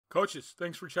Coaches,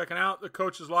 thanks for checking out the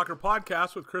Coach's Locker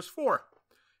podcast with Chris Fore.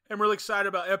 I'm really excited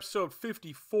about episode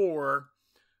 54.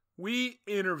 We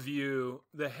interview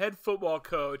the head football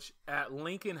coach at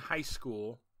Lincoln High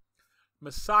School,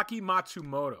 Masaki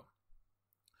Matsumoto.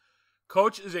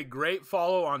 Coach is a great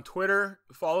follow on Twitter.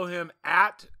 Follow him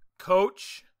at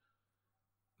Coach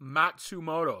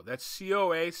Matsumoto. That's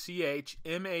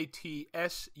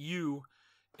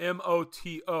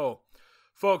COACHMATSUMOTO.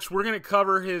 Folks, we're going to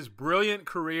cover his brilliant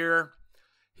career,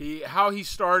 how he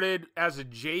started as a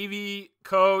JV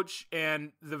coach,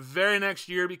 and the very next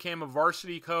year became a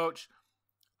varsity coach,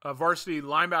 a varsity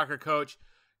linebacker coach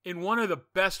in one of the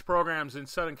best programs in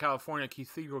Southern California,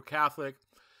 Cathedral Catholic.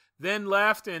 Then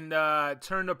left and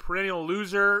turned a perennial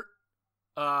loser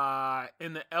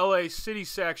in the LA City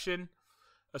section,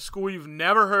 a school you've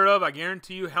never heard of, I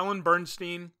guarantee you, Helen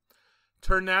Bernstein.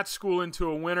 Turned that school into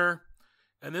a winner.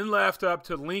 And then left up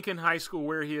to Lincoln High School,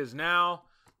 where he is now.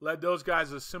 Led those guys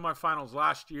to the semifinals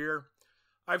last year.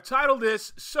 I've titled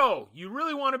this, So, You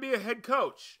Really Want to Be a Head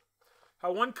Coach?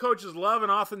 How one coach's love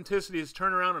and authenticity has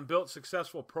turned around and built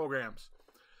successful programs.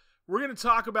 We're going to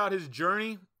talk about his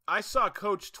journey. I saw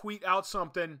Coach tweet out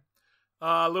something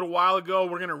a little while ago.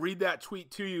 We're going to read that tweet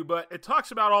to you, but it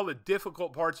talks about all the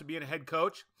difficult parts of being a head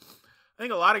coach. I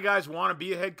think a lot of guys want to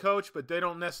be a head coach, but they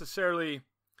don't necessarily...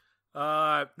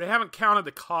 they haven't counted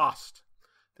the cost.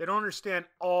 They don't understand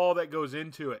all that goes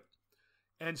into it.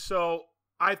 And so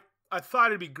I thought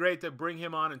it'd be great to bring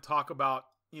him on and talk about,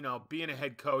 being a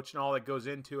head coach and all that goes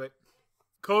into it.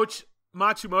 Coach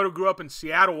Matsumoto grew up in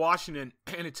Seattle, Washington,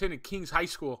 and attended King's High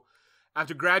School.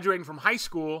 After graduating from high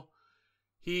school,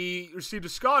 he received a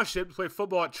scholarship to play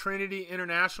football at Trinity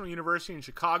International University in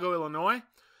Chicago, Illinois,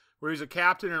 where he was a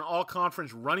captain and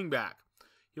all-conference running back.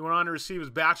 He went on to receive his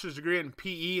bachelor's degree in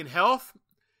PE and health,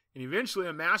 and eventually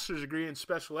a master's degree in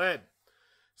special ed.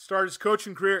 Started his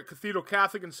coaching career at Cathedral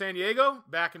Catholic in San Diego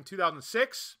back in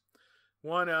 2006.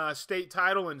 Won a state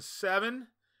title in 2007,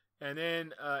 and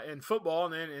then in football,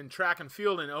 and then in track and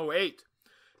field in 2008.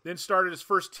 Then started his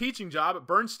first teaching job at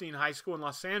Bernstein High School in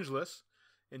Los Angeles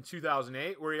in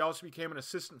 2008, where he also became an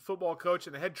assistant football coach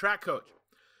and a head track coach.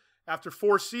 After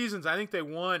 4 seasons, I think they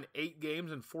won 8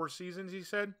 games in 4 seasons, he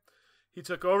said. He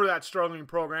took over that struggling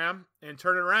program and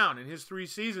turned it around. In his 3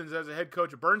 seasons as a head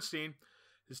coach at Bernstein,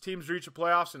 his teams reached the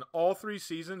playoffs in all 3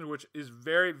 seasons, which is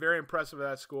very, very impressive at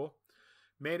that school.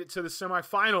 Made it to the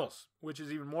semifinals, which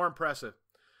is even more impressive.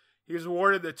 He was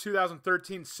awarded the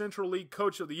 2013 Central League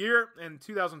Coach of the Year and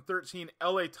 2013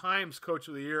 LA Times Coach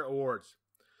of the Year awards.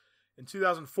 In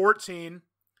 2014,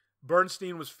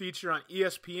 Bernstein was featured on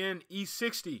ESPN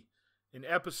E60, an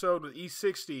episode with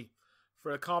E60,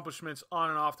 for accomplishments on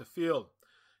and off the field.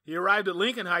 He arrived at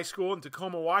Lincoln High School in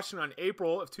Tacoma, Washington in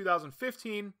April of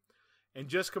 2015 and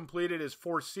just completed his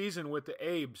 4th season with the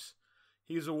Abes.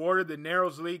 He was awarded the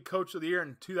Narrows League Coach of the Year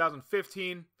in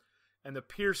 2015 and the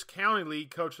Pierce County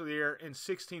League Coach of the Year in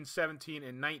 16, 17,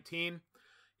 and 19.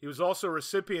 He was also a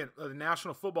recipient of the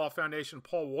National Football Foundation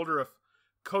Paul Woldruff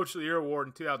Coach of the Year Award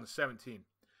in 2017.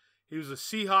 He was the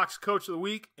Seahawks Coach of the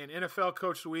Week and NFL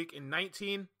Coach of the Week in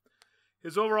 19.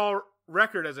 His overall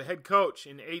record as a head coach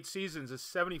in 8 seasons is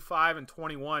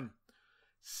 75-21.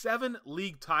 7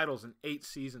 league titles in 8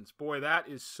 seasons. Boy, that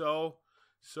is so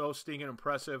stinking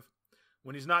impressive.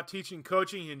 When he's not teaching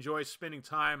coaching, he enjoys spending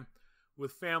time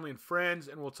with family and friends,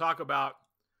 and we'll talk about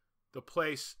the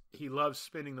place he loves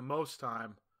spending the most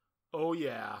time. Oh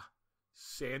yeah,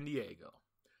 San Diego.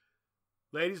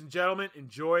 Ladies and gentlemen,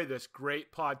 enjoy this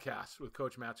great podcast with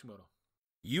Coach Matsumoto.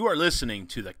 You are listening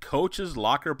to the Coach's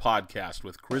Locker podcast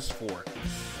with Chris Fore,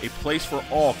 a place for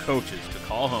all coaches to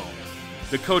call home.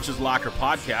 The Coach's Locker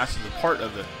podcast is a part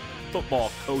of the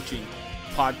Football Coaching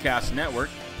Podcast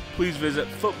Network. Please visit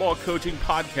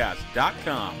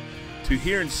footballcoachingpodcast.com to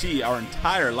hear and see our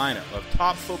entire lineup of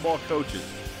top football coaches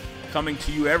coming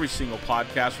to you every single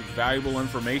podcast with valuable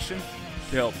information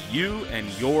to help you and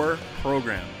your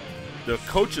program. The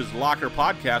Coach's Locker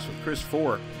podcast with Chris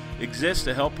Fore exists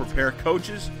to help prepare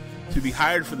coaches to be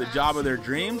hired for the job of their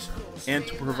dreams and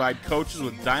to provide coaches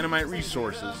with dynamite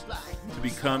resources to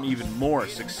become even more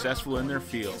successful in their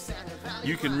field.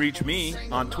 You can reach me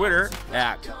on Twitter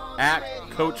at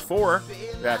Coach Fore,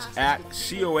 that's at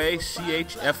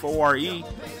COACHFORE,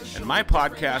 and my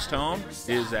podcast home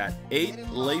is at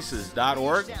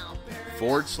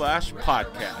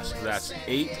 8laces.org/podcast. That's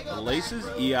 8laces,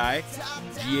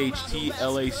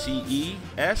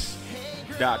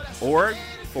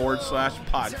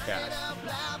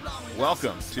 EIGHTLACES.org/podcast.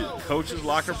 Welcome to the Coach's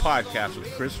Locker podcast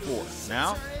with Chris Fore.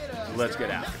 Now, let's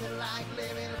get after it.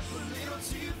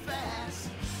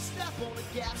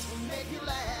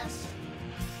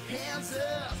 Hands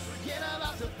up, forget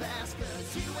about the past,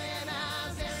 'cause you and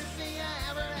I's everything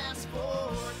I ever asked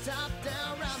for. Top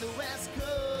down round the West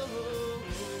Coast.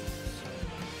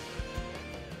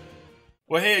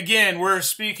 Well, hey, again, we're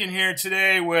speaking here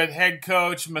today with head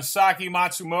coach Masaki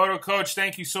Matsumoto. Coach,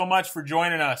 thank you so much for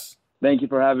joining us. Thank you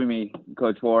for having me,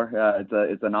 Coach Fore.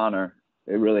 It's an honor.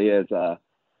 It really is.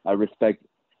 I respect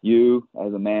you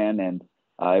as a man and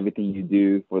everything you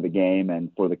do for the game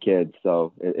and for the kids.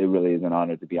 So it really is an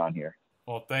honor to be on here.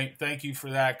 Well, thank you for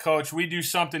that, Coach. We do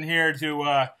something here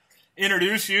to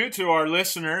introduce you to our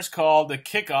listeners called the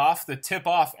kickoff, the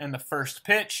tip-off, and the first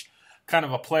pitch. Kind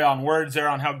of a play on words there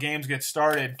on how games get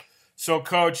started. So,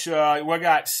 Coach, we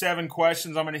got 7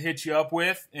 questions I'm going to hit you up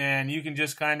with, and you can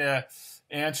just kind of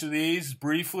answer these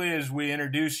briefly as we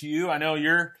introduce you. I know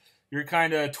you're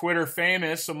kind of Twitter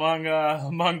famous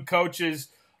among coaches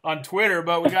on Twitter,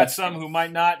 but we got some who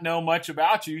might not know much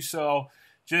about you. So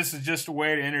just a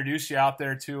way to introduce you out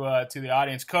there to the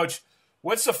audience. Coach,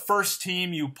 what's the first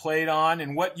team you played on,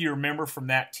 and what do you remember from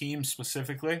that team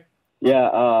specifically? Yeah,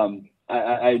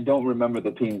 I don't remember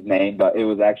the team's name, but it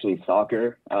was actually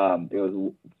soccer. It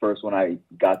was first when I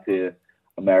got to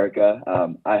America.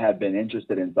 I had been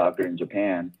interested in soccer in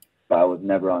Japan, but I was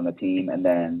never on the team. And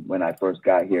then when I first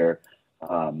got here,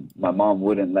 my mom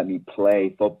wouldn't let me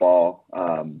play football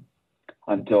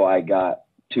until I got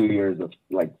 2 years of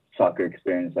like soccer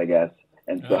experience, I guess.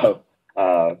 And so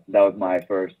that was my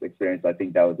first experience. I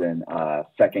think that was in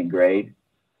 2nd grade.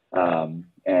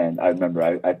 And I remember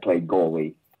I played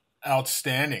goalie.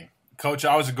 Outstanding. Coach,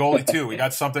 I was a goalie too. We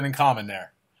got something in common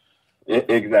there.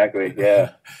 Exactly,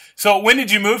 yeah. So when did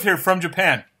you move here from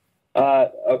Japan?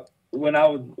 When I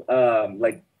was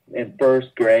like in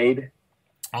 1st grade.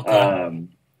 Okay.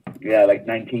 Yeah, like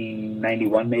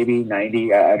 1991, maybe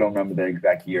 90. I don't remember the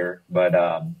exact year, but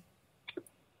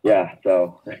yeah.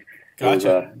 So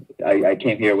Gotcha. I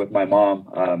came here with my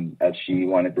mom as she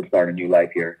wanted to start a new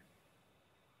life here.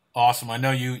 Awesome. I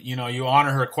know you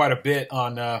honor her quite a bit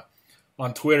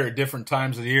on Twitter at different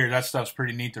times of the year. That stuff's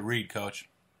pretty neat to read, Coach.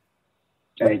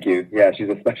 Thank you. Yeah, she's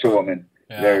a special woman.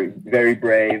 Yeah. Very, very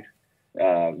brave.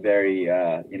 Very,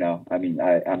 I'm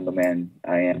the man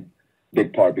I am.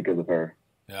 Big part because of her.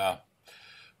 Yeah.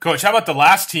 Coach, how about the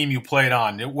last team you played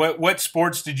on? What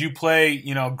sports did you play,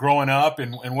 growing up,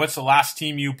 and what's the last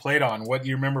team you played on? What do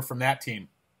you remember from that team?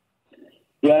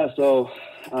 Yeah, so,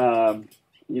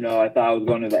 I thought I was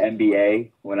going to the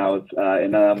NBA when I was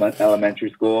in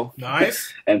elementary school.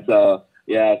 Nice. And so,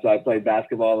 so I played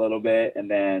basketball a little bit, and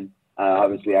then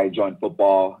obviously I joined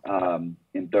football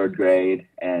in 3rd grade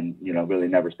and, really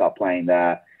never stopped playing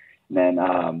that. And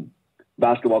then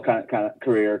basketball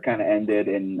career kind of ended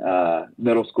in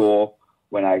middle school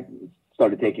when I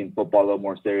started taking football a little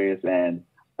more serious, and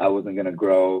I wasn't going to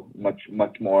grow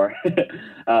much more.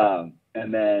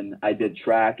 And then I did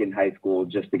track in high school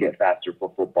just to get faster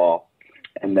for football.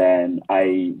 And then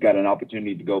I got an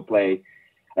opportunity to go play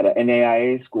at an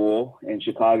NAIA school in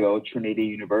Chicago, Trinity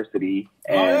University.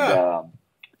 And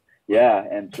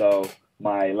and so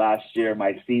my last year,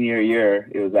 my senior year,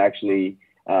 it was actually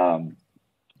I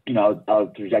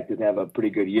was projected to have a pretty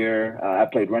good year. I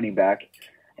played running back,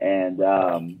 and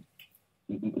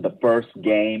the first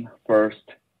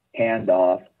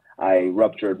handoff, I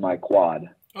ruptured my quad,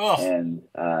 and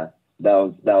that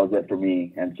was it for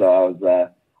me. And so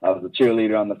I was a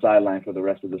cheerleader on the sideline for the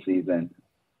rest of the season.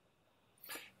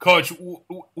 Coach,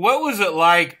 what was it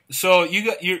like? So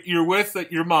you're with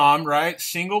your mom, right?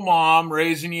 Single mom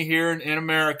raising you here in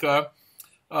America.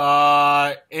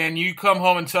 And you come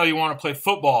home and tell you want to play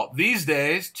football. These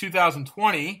days,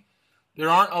 2020, there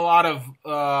aren't a lot of,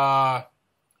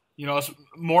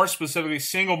 more specifically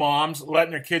single moms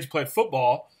letting their kids play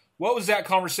football. What was that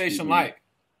conversation like?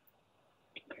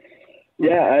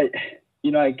 Yeah,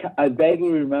 I vaguely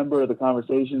remember the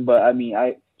conversation, but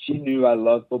she knew I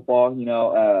loved football.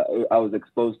 I was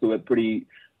exposed to it pretty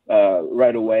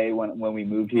right away when we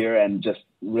moved here, and just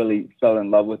really fell in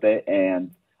love with it.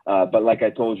 And but like I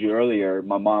told you earlier,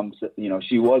 my mom,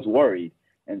 she was worried.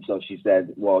 And so she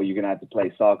said, well, you're going to have to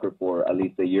play soccer for at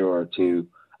least a year or two,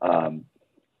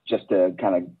 just to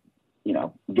kind of,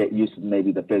 get used to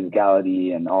maybe the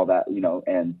physicality and all that,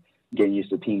 and getting used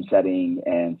to team setting.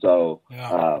 And so,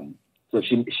 so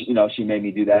she made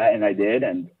me do that, and I did.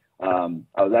 And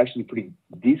I was actually pretty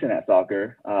decent at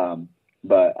soccer.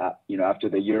 But after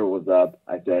the year was up,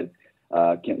 I said,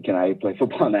 can I play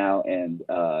football now? And,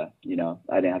 I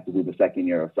didn't have to do the 2nd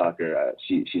year of soccer.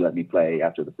 She let me play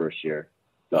after the 1st year.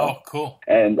 So, oh, cool.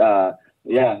 And,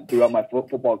 throughout my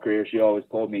football career, she always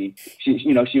told me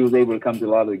she was able to come to a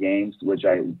lot of the games, which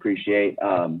I appreciate.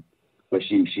 But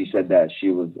she said that she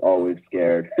was always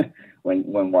scared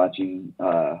when watching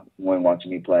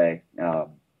me play,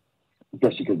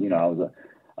 especially because I was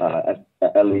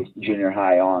at least junior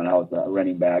high on, I was a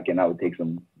running back, and I would take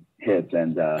some hits,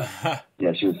 and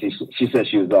yeah, she said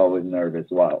she was always nervous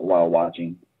while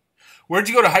watching. Where'd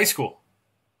you go to high school?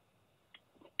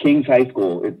 King's High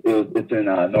School. It's in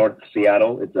North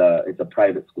Seattle. It's a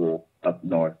private school up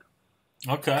north.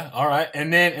 Okay, all right,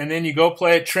 and then you go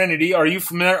play at Trinity. Are you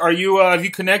familiar? Have you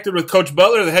connected with Coach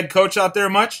Butler, the head coach out there,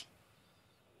 much?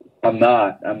 I'm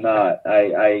not.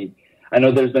 I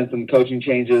know there's been some coaching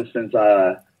changes since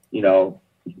the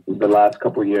last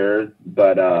couple of years,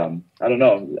 but I don't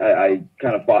know. I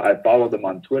followed them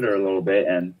on Twitter a little bit,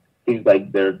 and seems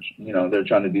like they're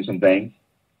trying to do some things.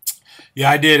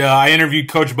 Yeah, I did. I interviewed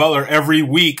Coach Butler every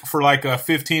week for like a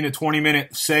 15 to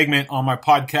 20-minute segment on my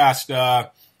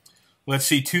podcast. Let's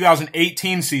see,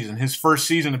 2018 season, his first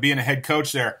season of being a head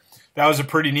coach there. That was a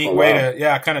pretty neat way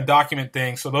to, kind of document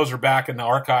things. So those are back in the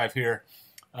archive here.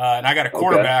 And I got a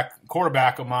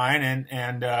quarterback of mine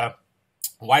and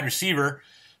wide receiver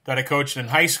that I coached in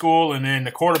high school, and then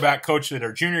the quarterback coached at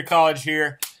our junior college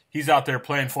here. He's out there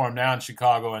playing for him now in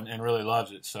Chicago and really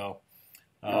loves it. So.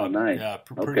 Oh, nice. Yeah,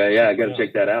 I got to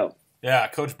check that out. Yeah,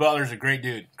 Coach Butler's a great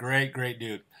dude. Great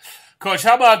dude. Coach,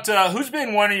 how about who's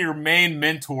been one of your main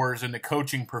mentors in the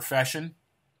coaching profession?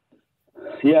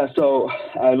 Yeah, so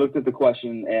I looked at the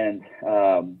question, and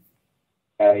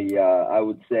I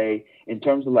would say in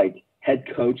terms of like head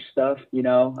coach stuff,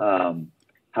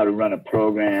 how to run a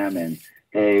program, and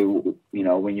hey,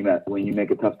 when you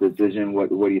make a tough decision, what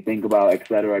do you think about, et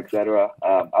cetera, et cetera.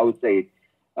 I would say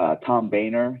Tom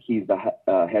Boehner, he's the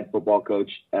head football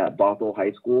coach at Bothell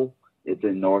High School. It's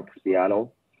in North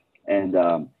Seattle. And,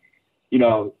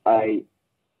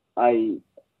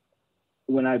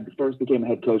 when I first became a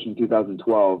head coach in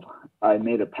 2012, I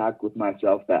made a pact with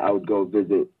myself that I would go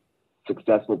visit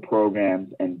successful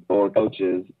programs or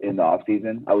coaches in the off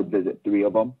season. I would visit 3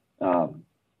 of them.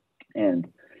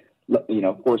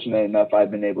 Fortunate enough,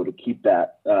 I've been able to keep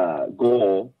that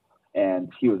goal. And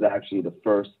he was actually the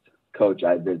first coach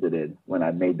I visited when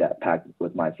I made that pact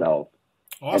with myself.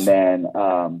 Awesome. And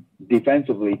then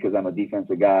defensively, because I'm a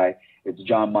defensive guy, it's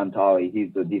John Montali.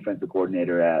 He's the defensive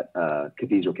coordinator at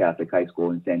Cathedral Catholic High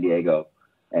School in San Diego,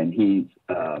 and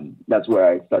that's where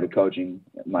I started coaching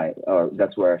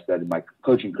that's where I started my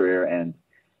coaching career, and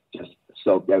just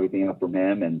soaked everything up from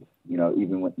him. And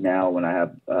even now when I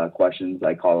have questions,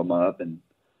 I call him up, and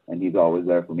he's always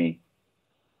there for me.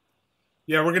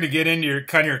 Yeah, we're going to get into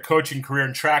your coaching career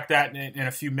and track that in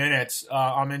a few minutes.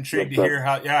 I'm intrigued to hear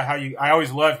how you. I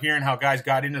always love hearing how guys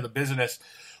got into the business.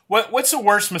 What's the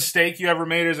worst mistake you ever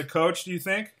made as a coach, do you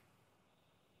think?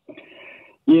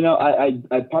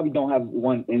 I probably don't have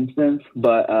one instance,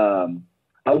 but I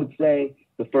would say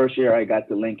the first year I got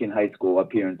to Lincoln High School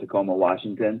up here in Tacoma,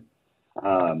 Washington.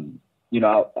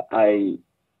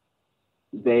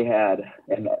 They had,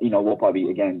 and we'll probably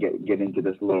again get into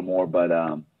this a little more, but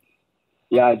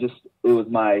it was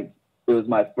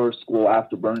my first school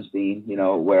after Bernstein,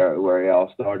 where it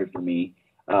all started for me.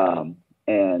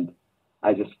 And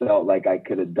I just felt like I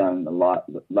could have done a lot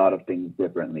of things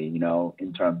differently,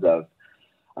 in terms of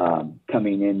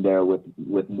coming in there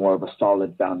with more of a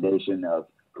solid foundation of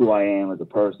who I am as a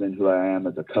person, who I am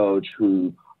as a coach,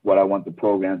 what I want the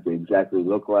program to exactly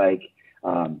look like.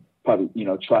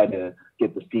 Probably, try to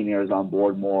get the seniors on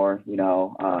board more,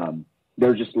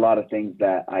 There's just a lot of things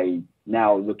that I,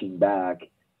 now looking back,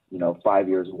 5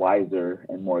 years wiser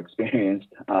and more experienced,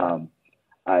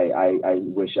 I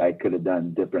wish I could have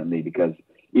done differently, because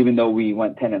even though we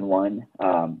went 10-1,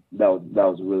 that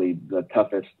was really the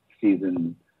toughest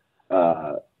season,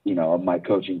 of my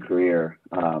coaching career,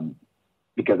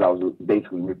 because I was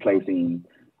basically replacing,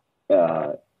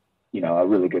 a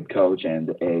really good coach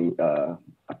and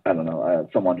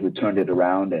someone who turned it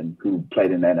around and who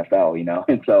played in the NFL,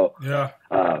 and so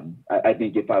I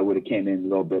think if I would have came in a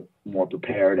little bit more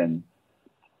prepared, and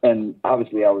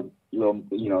obviously I was a little,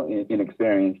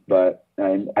 inexperienced, but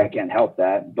I can't help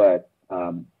that. But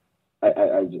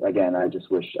I just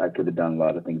wish I could have done a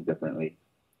lot of things differently.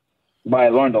 But I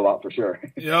learned a lot for sure.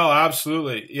 Yeah,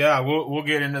 absolutely. Yeah, we'll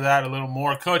get into that a little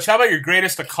more. Coach, how about your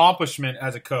greatest accomplishment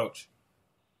as a coach?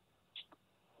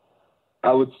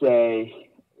 I would say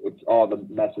it's all the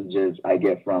messages I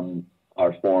get from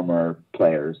our former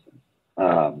players.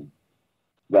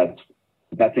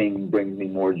 Nothing brings me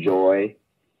more joy,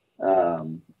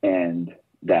 and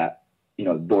that,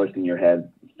 voice in your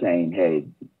head saying, hey,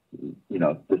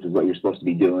 this is what you're supposed to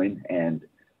be doing, and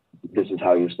this is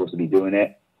how you're supposed to be doing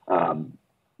it.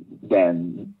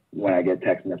 Then when I get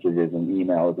text messages and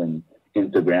emails and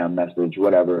Instagram message,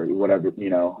 whatever,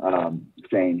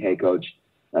 saying, "Hey, coach,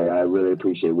 I really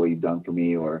appreciate what you've done for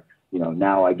me," or,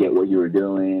 now I get what you were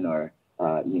doing, or,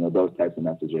 those types of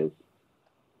messages.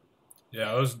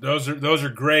 Yeah, those are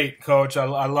great, Coach. I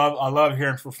love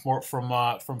hearing from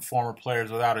former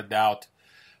players, without a doubt.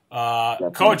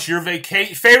 Coach, your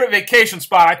favorite vacation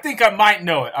spot? I think I might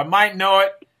know it.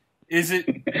 Does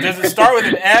it start with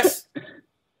an S?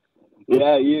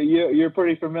 Yeah, you're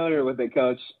pretty familiar with it,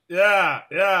 Coach.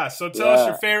 Yeah. So tell us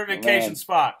your favorite vacation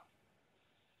spot.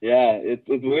 Yeah, it's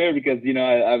weird because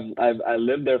I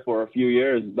lived there for a few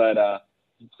years, but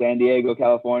San Diego,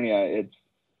 California,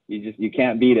 you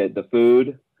can't beat it. The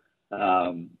food,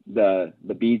 the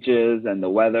beaches, and the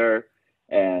weather,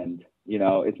 and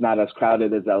it's not as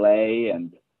crowded as LA,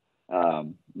 and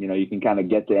you can kind of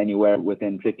get to anywhere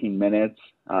within 15 minutes.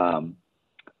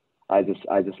 I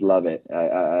just love it.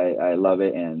 I love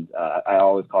it, and I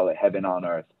always call it heaven on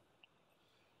earth.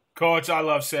 Coach, I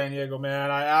love San Diego,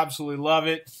 man. I absolutely love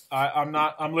it.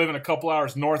 I'm living a couple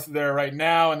hours north of there right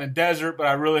now in the desert, but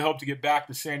I really hope to get back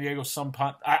to San Diego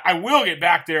sometime. I will get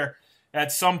back there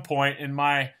at some point in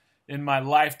my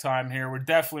lifetime here.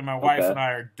 My wife and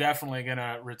I are definitely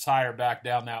gonna retire back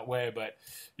down that way. But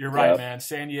you're right, man.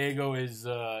 San Diego is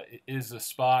a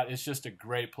spot. It's just a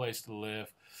great place to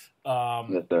live.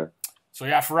 Yes, sir. So,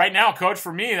 yeah, for right now, Coach,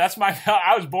 for me,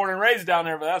 I was born and raised down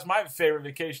there, but that's my favorite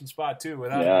vacation spot, too,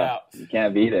 without a doubt. You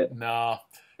can't beat it. No.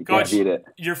 Coach, can't beat it.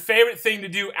 Your favorite thing to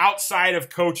do outside of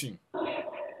coaching?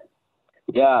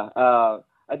 Yeah, I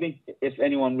think if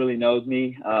anyone really knows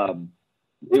me,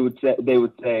 they would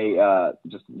say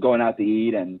just going out to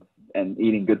eat and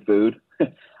eating good food.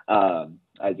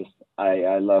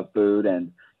 I love food,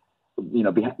 and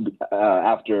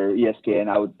after ESPN,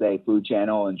 I would say Food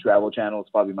Channel and Travel Channel is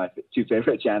probably my two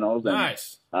favorite channels. And,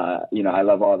 nice. I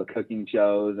love all the cooking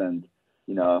shows, and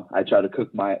I try to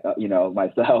cook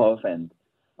myself. And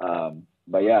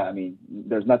but yeah, I mean,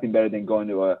 there's nothing better than going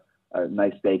to a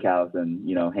nice steakhouse and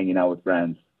hanging out with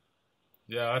friends.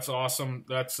 Yeah, that's awesome.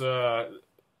 That's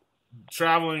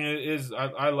traveling is.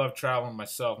 I love traveling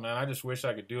myself, man. I just wish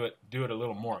I could do it a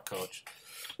little more, Coach.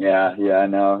 Yeah, I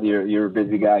know. You're a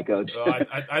busy guy, Coach.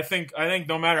 I think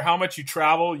no matter how much you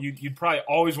travel, you'd probably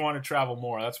always want to travel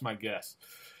more. That's my guess.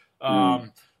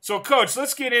 So, Coach,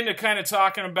 let's get into kind of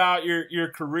talking about your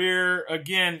career.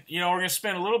 Again, we're going to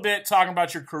spend a little bit talking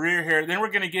about your career here. Then we're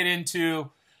going to get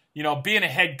into, being a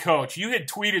head coach. You had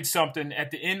tweeted something at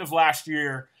the end of last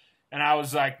year, and I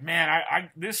was like, man,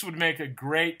 this would make a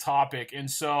great topic.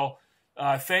 And so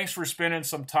thanks for spending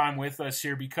some time with us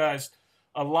here, because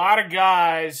a lot of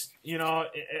guys,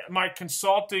 my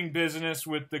consulting business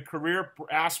with the career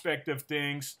aspect of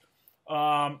things,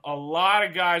 a lot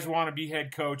of guys want to be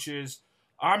head coaches.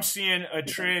 I'm seeing a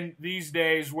trend these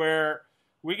days where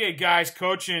we get guys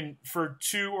coaching for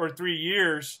 2 or 3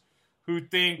 years who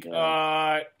think,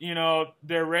 they're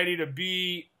ready to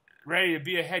be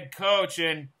a head coach.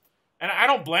 And I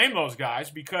don't blame those guys,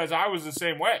 because I was the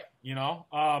same way,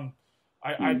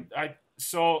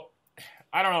 So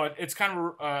I don't know. It's kind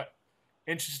of an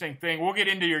interesting thing. We'll get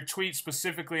into your tweet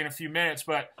specifically in a few minutes,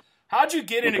 but how'd you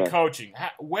get into coaching?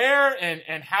 Where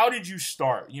and how did you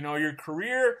start? Your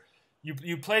career,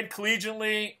 you played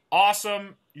collegiately,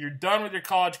 awesome. You're done with your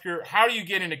college career. How do you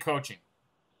get into coaching?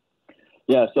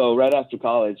 Yeah, so right after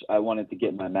college, I wanted to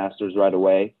get my master's right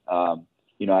away. I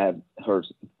have heard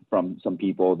from some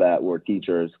people that were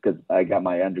teachers, because I got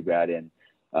my undergrad in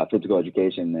physical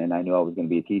education, and I knew I was going to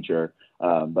be a teacher.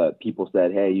 But people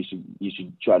said, hey, you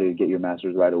should try to get your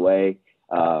master's right away,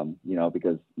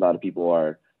 because a lot of people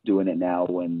are doing it now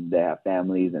when they have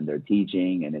families and they're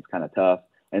teaching, and it's kind of tough.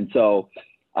 And so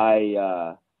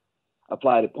I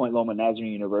applied at Point Loma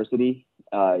Nazarene University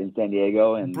in San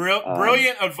Diego. And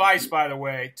brilliant advice, by the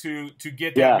way, to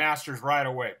get that master's right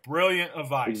away. Brilliant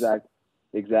advice.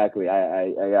 Exactly.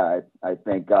 I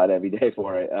thank God every day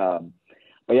for it.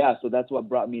 But yeah, so that's what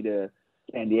brought me to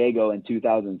San Diego in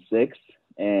 2006,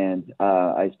 and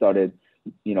I started,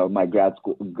 my grad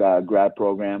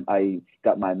program. I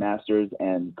got my master's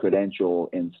and credential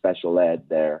in special ed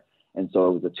there, and so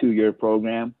it was a 2-year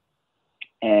program.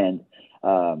 And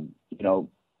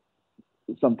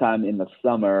sometime in the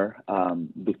summer,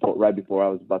 right before I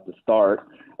was about to start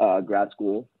grad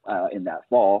school in that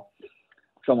fall,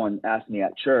 someone asked me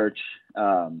at church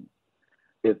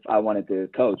if I wanted to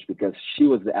coach, because she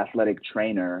was the athletic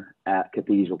trainer at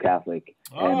Cathedral Catholic,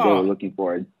 and they were looking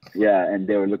for a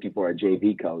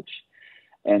JV coach.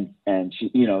 And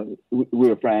she, we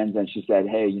were friends, and she said,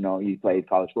 hey, you played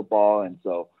college football, and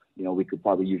so, we could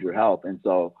probably use your help. And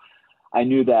so I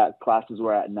knew that classes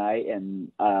were at night,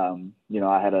 and,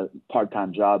 I had a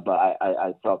part-time job, but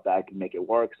I felt that I could make it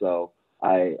work. So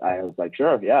I was like,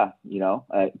 sure, yeah,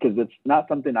 because it's not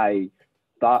something I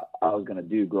thought I was gonna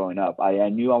do growing up. I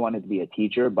knew I wanted to be a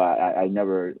teacher, but I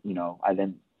never,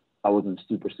 I wasn't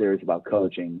super serious about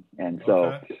coaching, and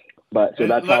so, Okay. so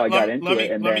that's how I got into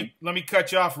it. And Let me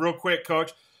cut you off real quick,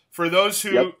 Coach. For those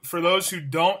who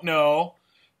don't know,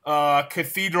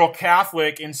 Cathedral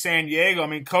Catholic in San Diego. I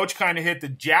mean, Coach kind of hit the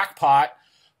jackpot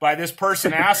by this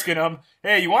person asking him,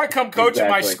 "Hey, you want to come coach at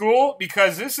my school?"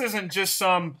 Because this isn't just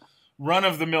some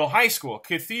run-of-the-mill high school.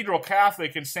 Cathedral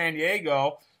Catholic in San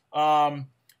Diego. Put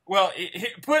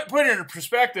it into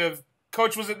perspective,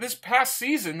 Coach. Was it this past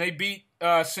season they beat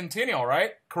Centennial,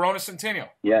 right? Corona Centennial.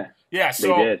 Yeah. Yeah.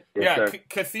 So they did. Yes,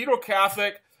 Cathedral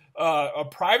Catholic, a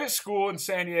private school in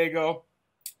San Diego,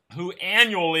 who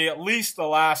annually, at least the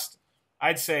last,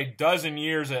 I'd say, dozen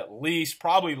years at least,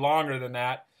 probably longer than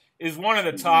that, is one of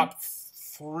the top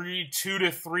 3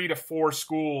 to 4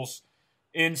 schools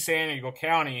in San Diego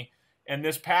County. And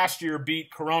this past year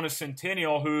beat Corona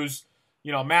Centennial, who's,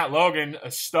 Matt Logan,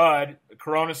 a stud.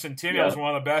 Corona Centennial is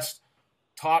one of the best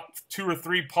top 2 or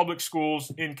 3 public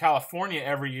schools in California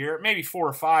every year, maybe 4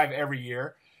 or 5 every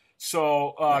year.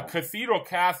 So Cathedral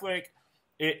Catholic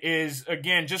is,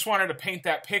 again, just wanted to paint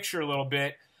that picture a little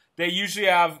bit. They usually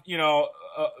have,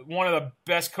 one of the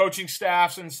best coaching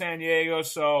staffs in San Diego.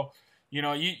 So,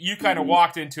 you kind of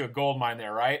walked into a gold mine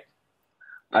there, right?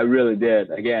 I really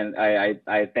did. Again, I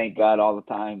thank God all the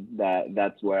time that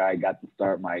that's where I got to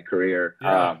start my career.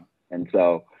 Yeah. And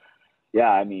so,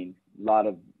 I mean, a lot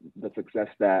of the success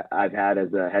that I've had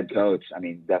as a head coach, I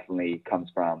mean, definitely comes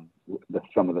from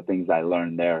some of the things I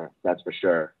learned there. That's for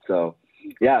sure. So,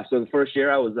 so the first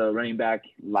year I was a running back,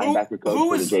 linebacker coach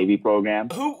for the JV program.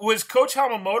 Who was Coach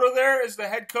Matsumoto there as the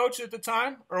head coach at the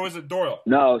time, or was it Doyle?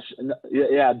 No,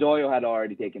 Doyle had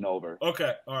already taken over.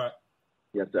 Okay, all right.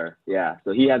 Yes, sir. Yeah,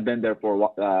 so he had been there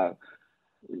for I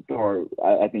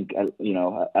think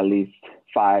at least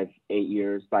 5-8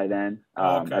 years by then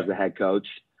as a head coach.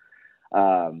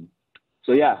 But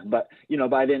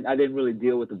I didn't really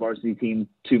deal with the varsity team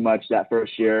too much that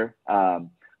first year.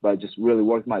 But just really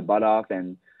worked my butt off,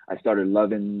 and I started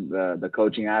loving the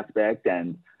coaching aspect.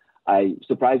 And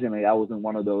surprisingly, I wasn't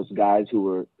one of those guys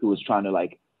who was trying to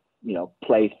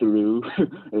play through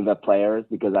the players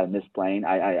because I missed playing.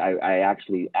 I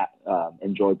actually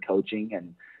enjoyed coaching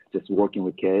and just working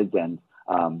with kids and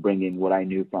bringing what I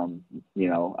knew from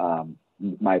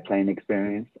my playing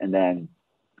experience. And then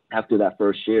after that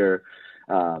first year,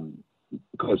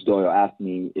 Coach Doyle asked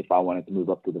me if I wanted to move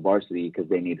up to the varsity because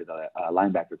they needed a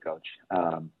linebacker coach.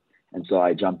 And so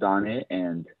I jumped on it,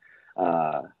 and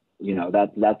that's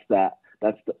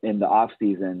in the off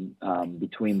season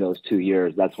between those 2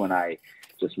 years. That's when I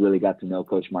just really got to know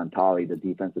Coach Montali, the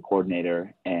defensive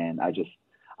coordinator. And I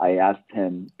asked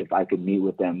him if I could meet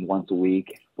with them once a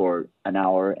week for an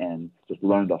hour and just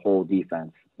learn the whole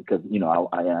defense because, I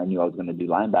knew I was going to do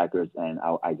linebackers, and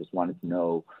I just wanted to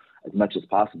know as much as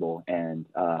possible. And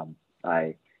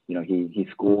he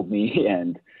schooled me,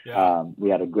 and we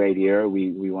had a great year.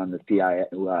 We won the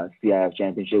CIF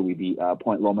championship. We beat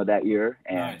Point Loma that year,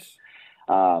 and nice.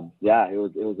 It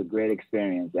was a great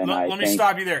experience. And let me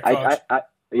stop you there, Coach.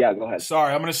 Go ahead.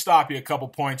 Sorry, I'm going to stop you a couple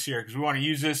points here because we want to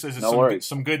use this as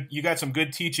some good. You got some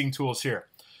good teaching tools here.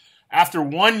 After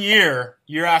 1 year,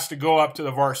 you're asked to go up to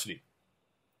the varsity.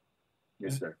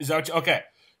 Yes, sir. Is that what okay?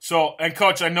 So, and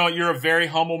Coach, I know you're a very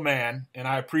humble man, and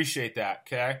I appreciate that.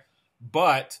 Okay,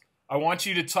 but I want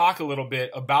you to talk a little bit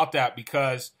about that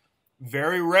because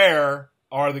very rare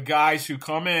are the guys who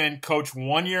come in, coach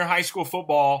 1 year high school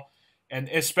football, and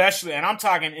especially, and I'm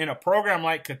talking in a program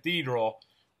like Cathedral,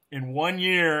 in 1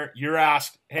 year, you're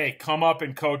asked, hey, come up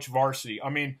and coach varsity. I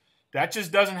mean, that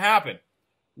just doesn't happen.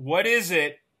 What is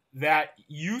it that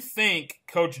you think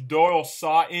Coach Doyle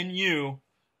saw in you,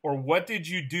 or what did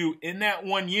you do in that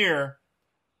 1 year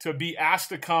to be asked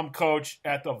to come coach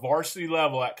at the varsity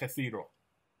level at Cathedral?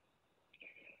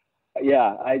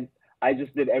 Yeah, I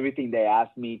just did everything they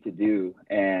asked me to do,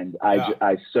 and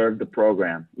I served the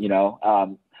program,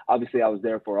 Obviously, I was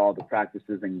there for all the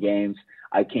practices and games.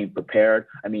 I came prepared.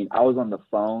 I mean, I was on the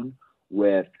phone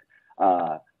with,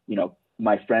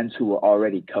 my friends who were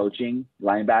already coaching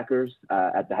linebackers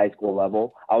at the high school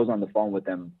level. I was on the phone with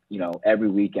them, every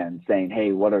weekend saying,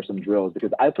 hey, what are some drills?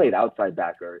 Because I played outside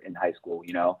backer in high school,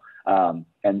 and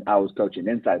I was coaching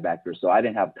inside backer. So I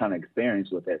didn't have a ton of experience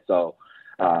with it. So,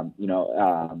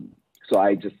 so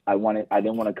I didn't want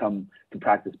to come to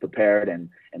practice prepared, and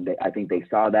I think they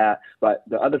saw that. But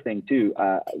the other thing too,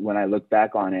 when I look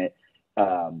back on it,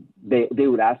 they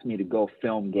would ask me to go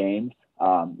film games,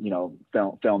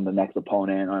 film the next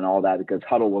opponent and all that, because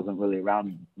huddle wasn't really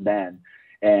around then.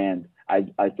 And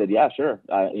I said, yeah, sure.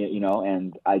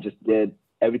 And I just did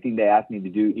everything they asked me to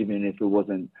do, even if it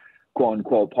wasn't quote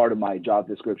unquote part of my job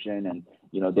description. And,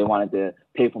 they wanted to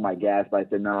pay for my gas, but I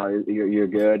said, no, you're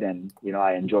good. And,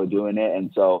 I enjoy doing it.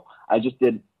 And so I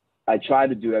tried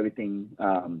to do everything,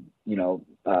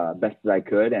 best as I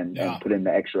could and put in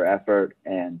the extra effort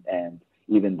and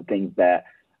even the things that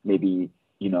maybe,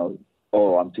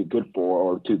 I'm too good for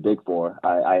or too big for.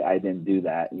 I didn't do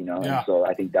that, and so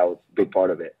I think that was a big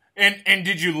part of it. And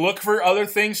did you look for other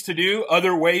things to do,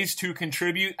 other ways to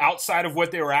contribute outside of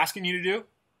what they were asking you to do?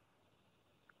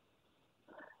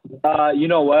 You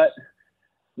know what?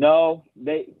 No,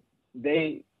 they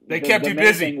kept you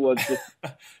busy. Thing was just,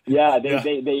 they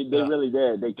really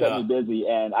did. They kept me busy,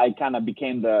 and I kind of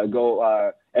became the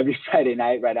go every Friday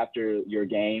night right after your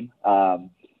game,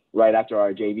 right after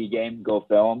our JV game, go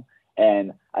film,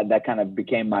 and that kind of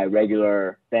became my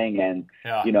regular thing. And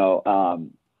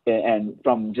and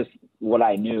from just what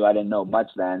I knew, I didn't know much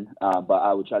then, but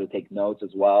I would try to take notes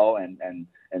as well and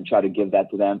try to give that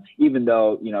to them, even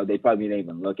though, they probably didn't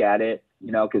even look at it,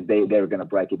 because they were going to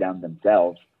break it down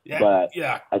themselves. I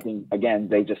think, again,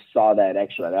 they just saw that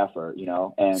extra effort,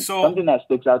 and so, something that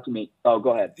sticks out to me. Oh,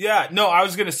 go ahead. Yeah, no, I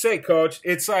was going to say, Coach,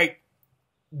 it's like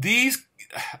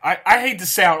I hate to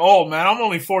sound old, man. I'm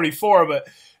only 44, but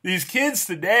these kids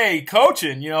today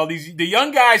coaching, the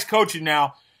young guys coaching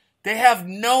now, they have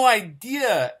no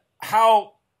idea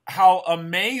how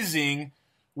amazing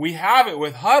we have it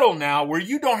with Huddle now, where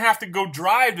you don't have to go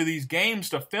drive to these games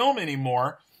to film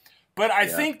anymore. But I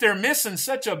think they're missing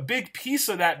such a big piece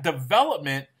of that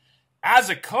development as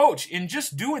a coach in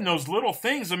just doing those little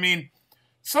things. I mean,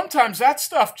 sometimes that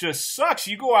stuff just sucks.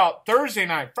 You go out Thursday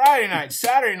night, Friday night,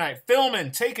 Saturday night,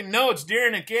 filming, taking notes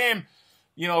during a game,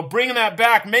 bringing that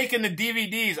back, making the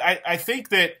DVDs. I think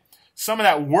that some of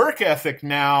that work ethic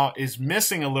now is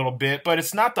missing a little bit, but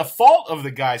it's not the fault of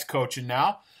the guys coaching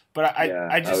now. But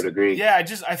I would agree. Yeah,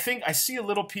 I think I see a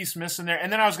little piece missing there.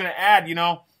 And then I was going to add,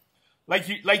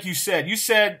 like you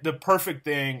said the perfect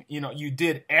thing. You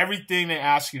did everything they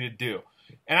asked you to do.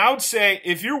 And I would say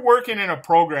if you're working in a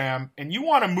program and you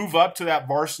want to move up to that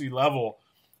varsity level,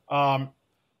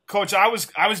 Coach, I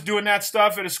was doing that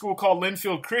stuff at a school called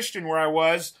Linfield Christian where I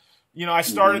was. I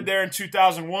started there in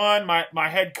 2001. My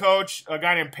head coach, a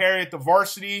guy named Perry at the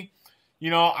varsity,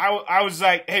 I was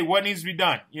like, hey, what needs to be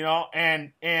done?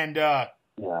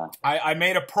 I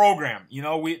made a program.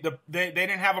 They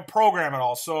didn't have a program at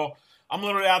all. So I'm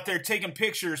literally out there taking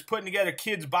pictures, putting together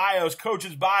kids' bios,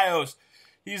 coaches' bios.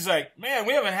 He's like, man,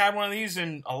 we haven't had one of these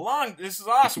this is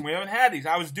awesome. We haven't had these.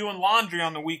 I was doing laundry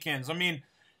on the weekends. I mean,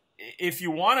 if you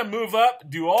want to move up,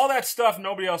 do all that stuff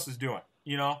nobody else is doing,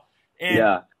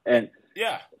 And,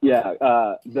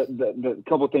 the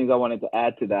couple of things I wanted to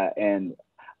add to that, and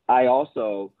I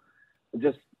also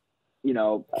just,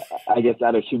 I guess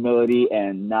out of humility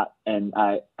and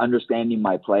I understanding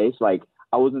my place, like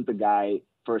I wasn't the guy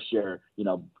first year,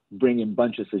 bringing a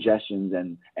bunch of suggestions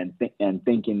and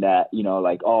thinking that,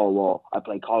 like, oh, well, I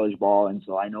play college ball. And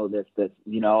so I know this,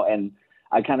 and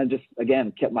I kind of just,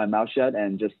 again, kept my mouth shut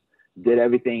and just did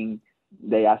everything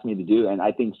they asked me to do. And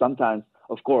I think sometimes,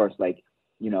 of course, like,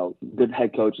 good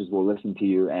head coaches will listen to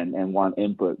you and want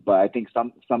input. But I think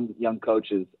some young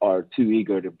coaches are too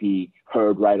eager to be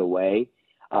heard right away.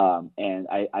 And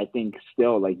I think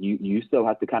still, like, you still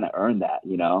have to kind of earn that,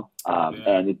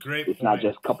 and it's not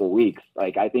just a couple weeks.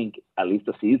 Like, I think at least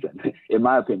a season, in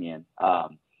my opinion.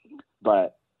 And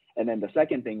then the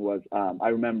second thing was, I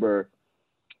remember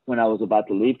when I was about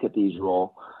to leave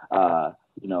Cathedral, I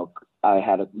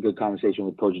had a good conversation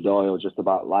with Coach Doyle just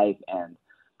about life, and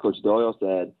Coach Doyle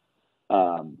said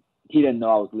he didn't know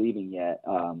I was leaving yet,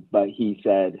 but he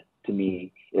said to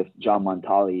me, if John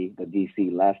Montali, the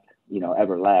DC,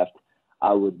 ever left,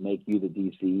 I would make you the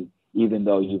DC, even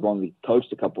though you've only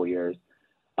coached a couple of years,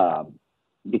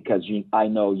 because I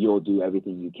know you'll do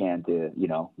everything you can to,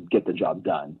 get the job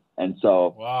done. And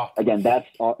so, again, that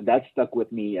stuck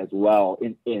with me as well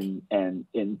in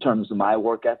terms of my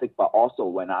work ethic, but also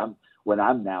when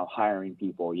I'm now hiring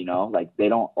people, like they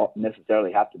don't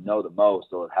necessarily have to know the most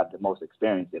or have the most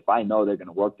experience. If I know they're going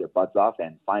to work their butts off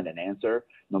and find an answer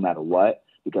no matter what,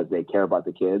 because they care about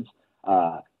the kids,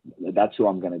 that's who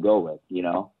I'm going to go with,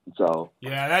 So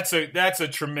yeah, that's a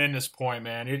tremendous point,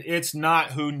 man. It's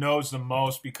not who knows the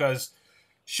most, because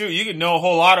shoot, you could know a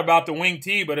whole lot about the wing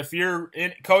tee, but if you're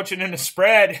coaching in the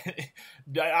spread,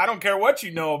 I don't care what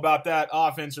you know about that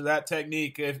offense or that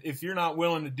technique. If you're not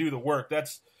willing to do the work,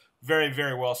 that's very,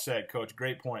 very well said, Coach.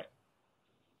 Great point.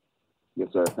 Yes,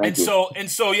 sir. Thank you.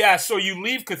 So you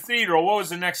leave Cathedral. What was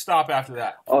the next stop after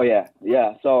that? Oh yeah.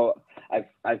 So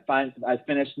I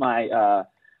finished my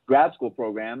grad school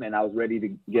program, and I was ready to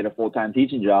get a full-time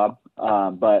teaching job.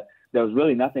 But there was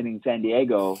really nothing in San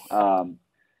Diego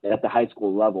at the high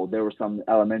school level. There were some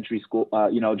elementary school,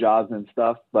 jobs and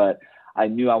stuff, but I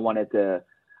knew I wanted to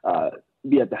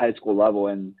be at the high school level,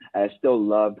 and I still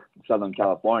loved Southern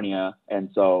California. And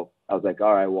so I was like,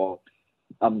 all right, well,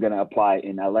 I'm going to apply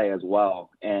in LA as well.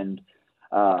 And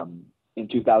in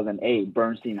 2008,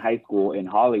 Bernstein High School in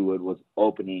Hollywood was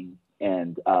opening,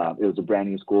 and it was a brand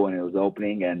new school, and it was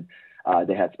opening, and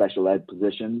they had special ed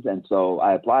positions. And so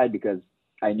I applied because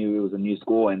I knew it was a new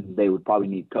school and they would probably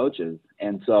need coaches.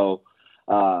 And so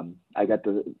I got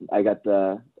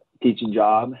the teaching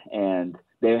job, and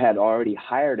they had already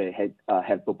hired a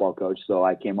head football coach. So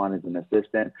I came on as an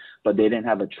assistant, but they didn't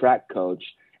have a track coach,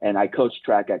 and I coached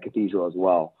track at Cathedral as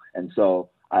well. And so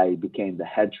I became the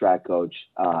head track coach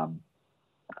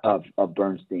of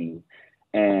Bernstein.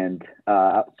 And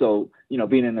so,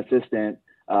 being an assistant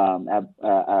at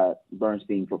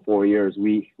Bernstein for 4 years,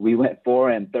 we went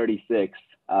 4-36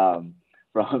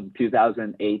 from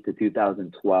 2008 to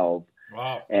 2012.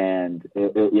 Wow. And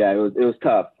it was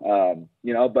tough,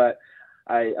 but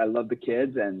I love the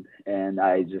kids, and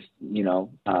I just,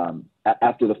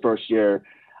 after the first year,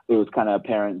 it was kind of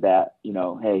apparent that,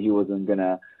 hey, he wasn't going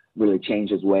to really change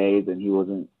his ways, and he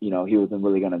wasn't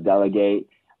really going to delegate.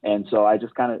 And so I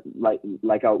just kind of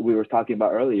we were talking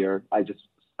about earlier, I'm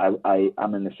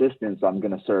an assistant, so I'm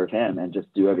going to serve him and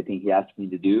just do everything he asks me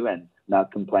to do and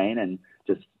not complain, and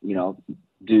just,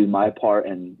 do my part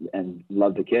and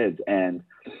love the kids. And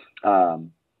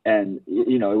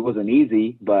it wasn't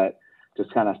easy, but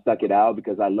just kind of stuck it out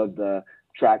because I love the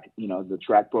track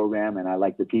program, and I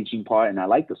like the teaching part, and I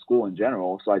like the school in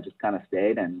general. So I just kind of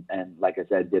stayed and like I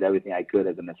said, did everything I could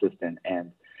as an assistant.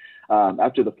 And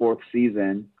after the 4th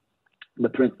season, the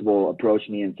principal approached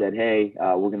me and said, hey,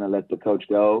 we're going to let the coach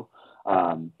go.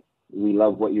 We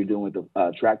love what you're doing with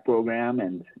the track program,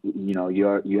 and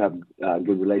you have a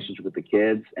good relationship with the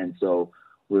kids, and so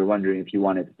we were wondering if you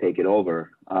wanted to take it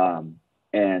over.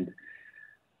 And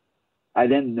I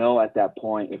didn't know at that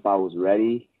point if I was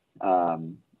ready.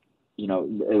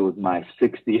 It was my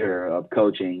 6th year of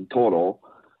coaching total,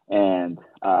 and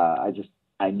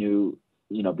I knew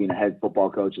being a head football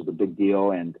coach is a big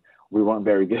deal, and we weren't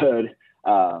very good.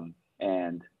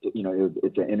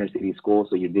 It's an inner city school,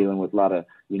 so you're dealing with a lot of,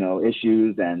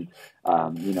 issues, and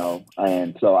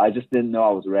so I just didn't know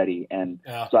I was ready. And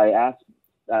so I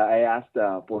asked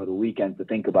for the weekend to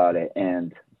think about it.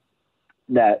 And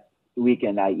that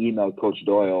weekend I emailed Coach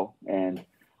Doyle, and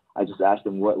I just asked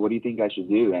him, what do you think I should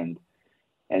do?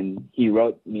 And he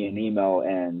wrote me an email,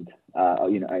 and,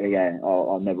 again,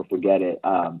 I'll never forget it.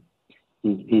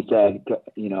 He said,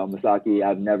 Masaki,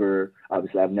 I've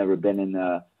never been in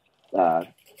a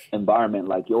environment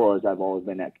like yours. I've always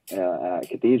been at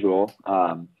Cathedral.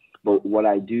 But what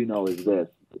I do know is this: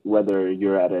 whether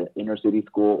you're at an inner city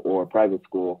school or a private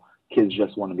school, kids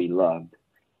just want to be loved.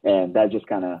 And that just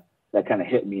kind of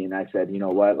hit me. And I said, you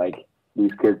know what, like,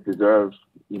 these kids deserve,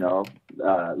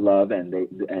 love,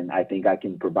 and I think I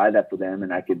can provide that for them.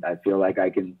 And I feel like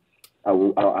I'm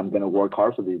going to work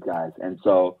hard for these guys. And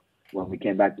so when we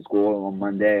came back to school on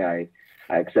Monday, I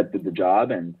accepted the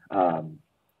job, and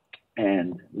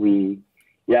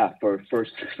for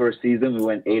first season we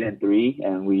went 8-3,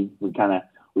 and we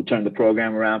turned the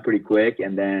program around pretty quick.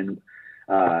 And then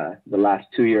the last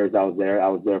 2 years I was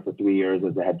there for 3 years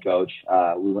as a head coach.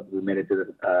 We made it to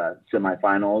the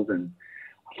semifinals, and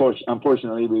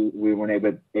unfortunately we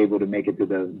weren't able to make it to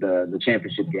the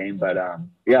championship game. But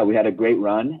we had a great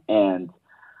run, and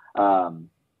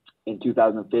in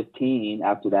 2015,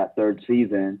 after that 3rd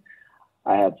season,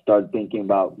 I had started thinking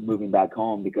about moving back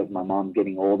home because my mom's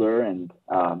getting older, and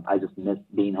I just missed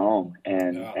being home.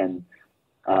 And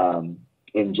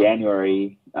in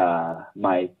January,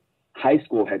 my high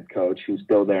school head coach, who's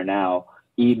still there now,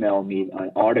 emailed me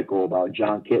an article about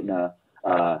John Kitna,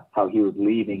 how he was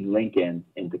leaving Lincoln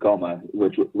in Tacoma,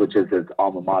 which is his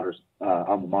alma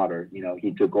mater.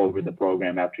 He took over the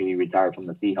program after he retired from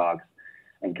the Seahawks,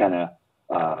 and kind of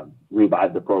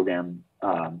revived the program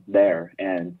there.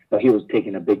 But he was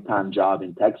taking a big time job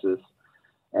in Texas.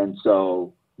 And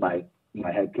so my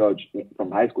head coach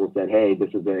from high school said, hey, this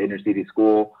is an inner city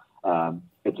school.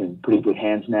 It's in pretty good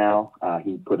hands now.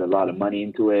 He put a lot of money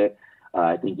into it.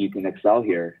 I think you can excel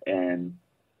here. And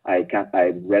I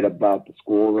read about the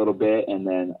school a little bit. And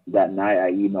then that night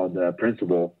I emailed the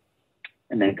principal,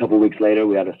 and then a couple of weeks later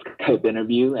we had a Skype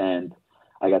interview, and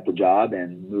I got the job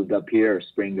and moved up here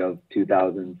spring of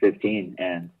 2015,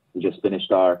 and we just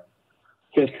finished our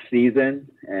 5th season.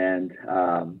 And,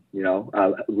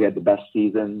 we had the best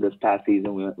season this past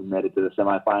season. We made it to the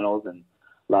semifinals, and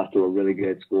lost to a really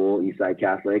good school, Eastside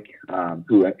Catholic,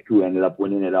 who ended up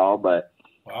winning it all. But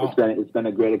Wow. it's been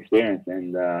a great experience,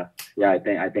 and I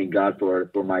thank God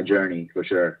for my journey for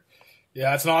sure.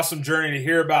 Yeah, it's an awesome journey to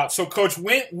hear about. So, Coach,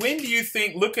 when do you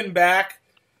think, looking back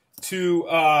to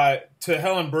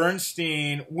Helen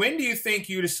Bernstein, when do you think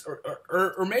you just,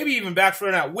 or maybe even back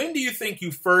further out, when do you think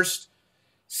you first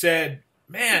said,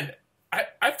 man,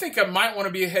 I think I might want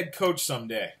to be a head coach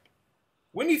someday?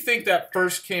 When do you think that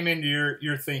first came into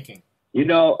your thinking?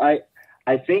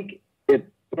 I think it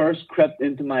first crept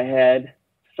into my head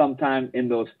sometime in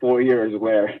those 4 years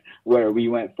where we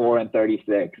went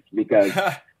 4-36, because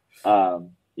I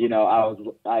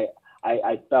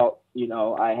felt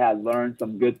I had learned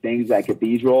some good things at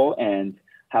Cathedral, and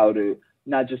how to,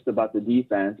 not just about the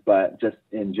defense, but just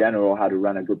in general, how to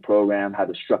run a good program, how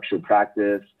to structure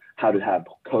practice, how to have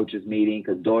coaches meeting,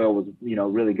 because Doyle was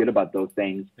really good about those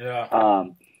things. Yeah.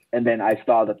 And then I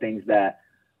saw the things that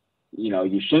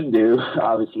you shouldn't do,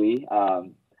 obviously,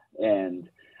 and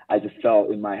I just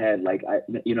felt in my head like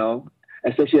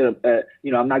especially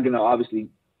I'm not gonna obviously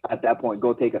at that point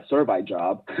go take a Servite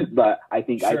job, but I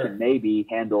think I can maybe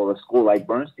handle a school like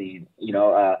Bernstein,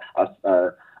 a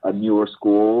newer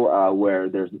school where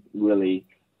there's really,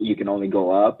 you can only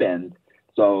go up, and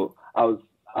so I was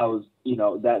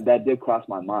that did cross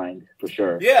my mind for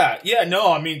sure. Yeah.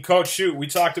 No, I mean, Coach, shoot, we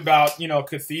talked about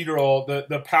Cathedral,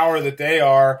 the power that they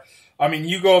are. I mean,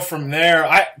 you go from there.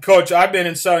 Coach, I've been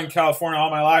in Southern California all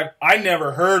my life. I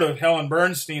never heard of Helen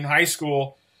Bernstein High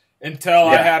School until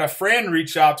I had a friend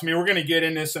reach out to me. We're going to get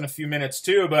in this in a few minutes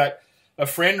too, but a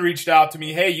friend reached out to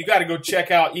me, hey, you got to go check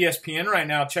out ESPN right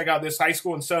now. Check out this high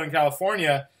school in Southern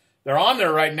California. They're on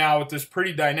there right now with this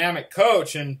pretty dynamic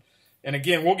coach. And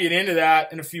again, we'll get into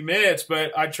that in a few minutes,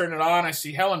 but I turn it on, I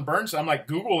see Helen Bernstein. I'm like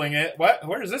Googling it. What?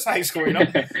 Where is this high school?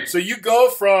 So you go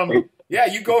from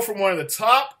one of the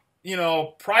top,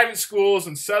 private schools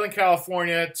in Southern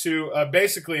California to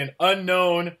basically an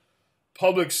unknown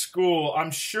public school.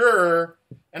 I'm sure,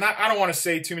 and I don't want to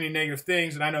say too many negative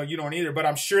things, and I know you don't either, but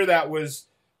I'm sure that was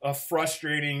a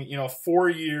frustrating, 4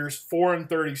 years,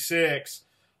 4-36.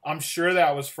 I'm sure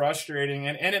that was frustrating.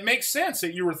 And it makes sense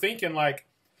that you were thinking like,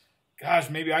 gosh,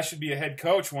 maybe I should be a head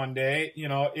coach one day,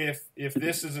 if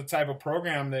this is a type of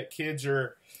program that kids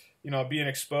are, being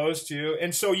exposed to.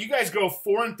 And so you guys go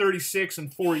 4-36 in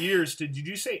 4 years. Did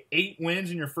you say 8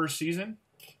 wins in your first season?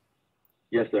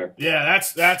 Yes, sir. Yeah,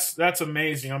 that's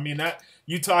amazing. I mean, that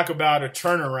you talk about a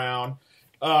turnaround.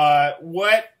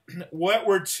 What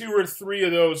were 2 or 3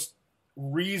 of those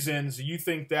reasons you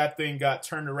think that thing got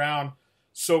turned around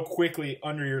so quickly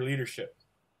under your leadership?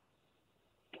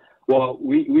 Well,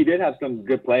 we did have some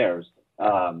good players,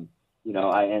 I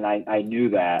knew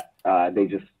that they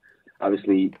just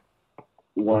obviously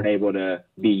weren't able to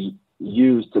be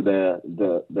used to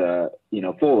the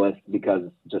fullest, because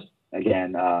just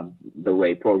again the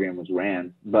way program was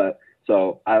ran. But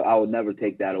so I would never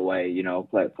take that away.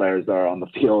 Players are on the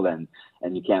field, and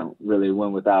you can't really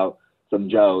win without some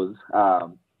Joes.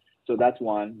 So that's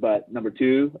one. But number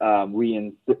 2,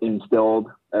 we instilled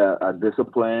a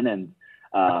discipline, and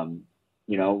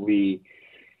we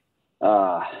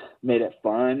made it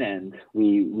fun, and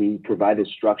we provided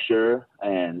structure,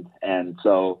 and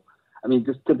so, I mean,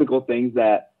 just typical things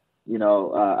that,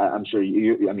 I'm sure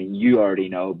you already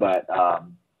know, but,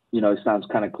 it sounds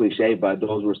kind of cliche, but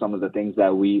those were some of the things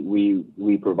that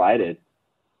we provided.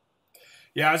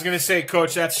 Yeah, I was going to say,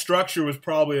 Coach, that structure was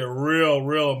probably a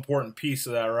real important piece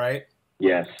of that, right?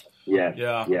 Yes.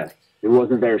 It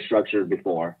wasn't very structured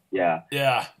before. Yeah,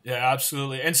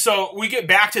 absolutely. And so we get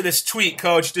back to this tweet,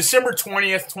 Coach. December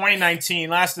 20th, 2019,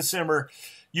 last December,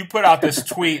 you put out this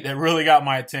tweet that really got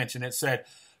my attention. It said,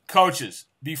 coaches,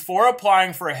 before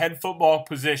applying for a head football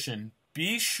position,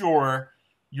 be sure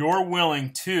you're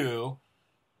willing to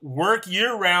work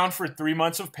year-round for 3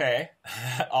 months of pay.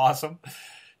 Awesome.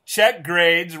 Check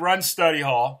grades, run study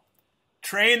hall,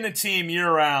 train the team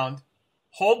year-round,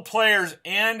 hold players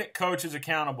and coaches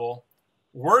accountable,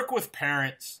 work with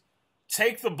parents,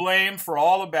 take the blame for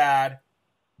all the bad,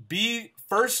 be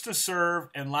first to serve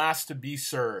and last to be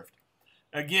served.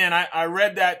 Again, I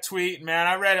read that tweet, man.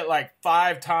 I read it like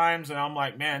 5 times, and I'm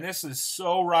like, man, this is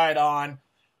so right on,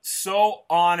 so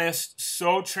honest,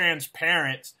 so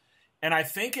transparent. And I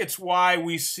think it's why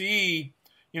we see,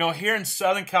 here in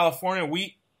Southern California,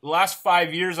 the last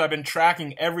 5 years I've been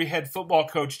tracking every head football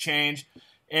coach change,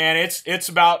 and it's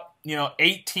about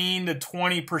 18 to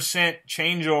 20%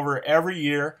 changeover every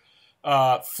year.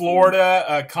 Florida,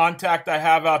 a contact I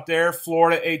have out there,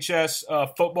 Florida HS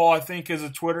Football, I think is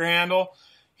a Twitter handle.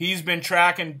 He's been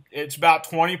tracking, it's about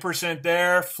 20%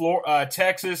 there.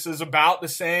 Texas is about the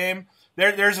same.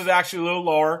 Theirs is actually a little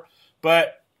lower,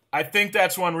 but I think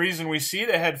that's one reason we see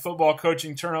the head football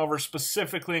coaching turnover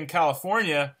specifically in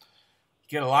California.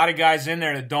 You get a lot of guys in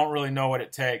there that don't really know what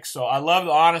it takes. So I love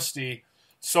the honesty.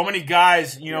 So many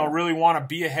guys, really want to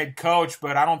be a head coach,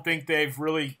 but I don't think they've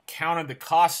really counted the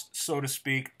cost, so to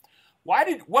speak.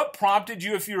 What prompted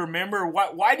you, if you remember,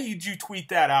 why did you tweet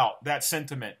that out, that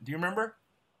sentiment? Do you remember?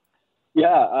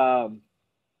 Yeah.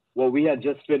 Well, we had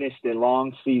just finished a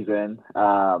long season,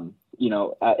 and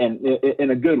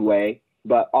in a good way,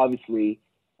 but obviously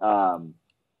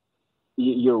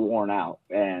you're worn out.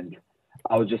 And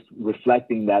I was just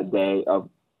reflecting that day of,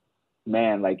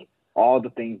 man, like all the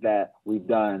things that we've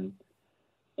done,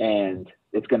 and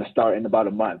it's going to start in about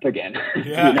a month again.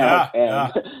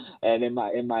 And in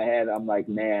my head, I'm like,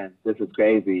 man, this is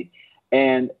crazy.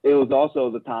 And it was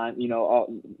also the time,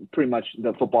 pretty much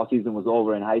the football season was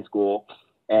over in high school.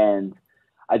 And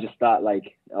I just thought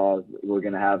like, we're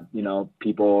going to have,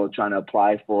 people trying to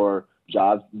apply for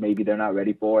jobs maybe they're not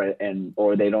ready for it,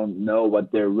 or they don't know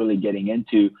what they're really getting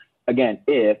into. Again,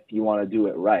 if you want to do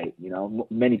it right,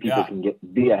 many people can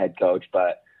be a head coach,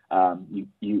 but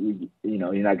you're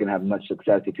not going to have much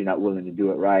success if you're not willing to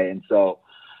do it right. And so,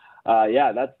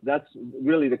 that's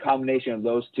really the combination of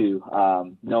those two,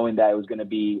 knowing that it was going to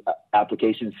be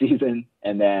application season,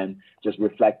 and then just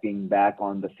reflecting back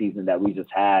on the season that we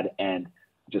just had, and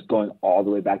just going all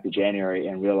the way back to January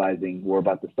and realizing we're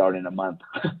about to start in a month.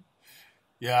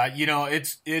 Yeah.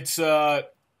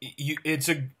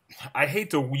 I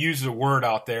hate to use the word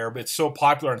out there, but it's so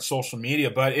popular on social media,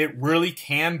 but it really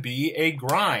can be a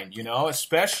grind,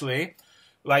 especially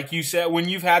like you said, when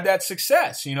you've had that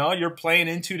success, you're playing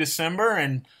into December,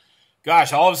 and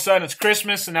gosh, all of a sudden it's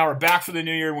Christmas, and now we're back for the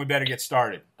new year, and we better get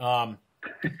started. Without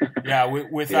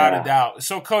a doubt.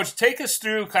 So, Coach, take us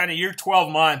through kind of your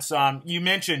 12 months. You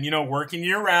mentioned, working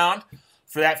year-round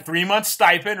for that 3-month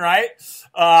stipend, right?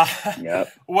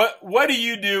 Yep. What do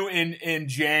you do in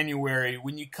January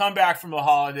when you come back from the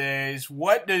holidays?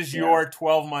 What does your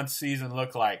 12-month season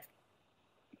look like?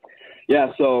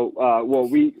 Yeah, so,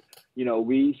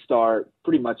 we start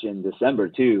pretty much in December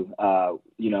too,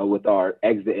 with our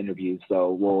exit interviews.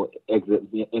 So we'll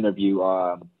interview,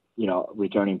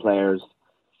 returning players,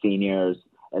 seniors,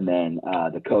 and then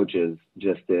the coaches,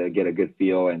 just to get a good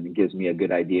feel, and it gives me a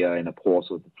good idea and a pulse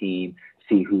with the team,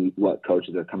 see what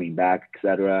coaches are coming back, et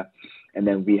cetera. And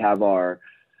then we have our,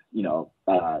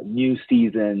 new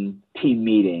season team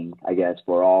meeting, I guess,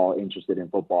 for all interested in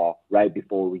football right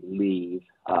before we leave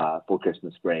for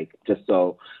Christmas break, just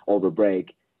so over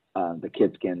break, the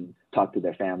kids can talk to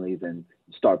their families and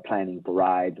start planning for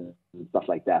rides and stuff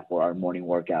like that for our morning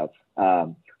workouts.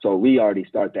 So we already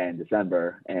start that in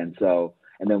December. And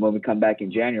then when we come back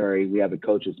in January, we have a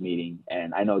coaches meeting.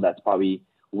 And I know that's probably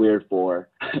weird for,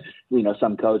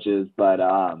 some coaches, but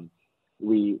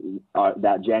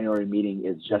that January meeting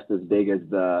is just as big as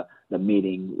the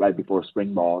meeting right before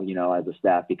spring ball, as a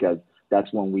staff, because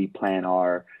that's when we plan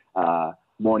our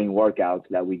morning workouts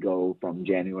that we go from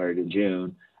January to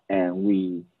June. And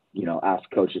we, ask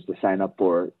coaches to sign up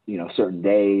for, certain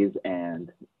days.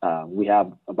 And we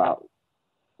have about,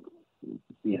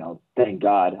 thank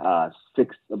God,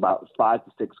 about 5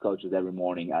 to 6 coaches every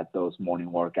morning at those morning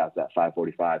workouts at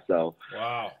 5:45. So,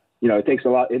 wow. It takes a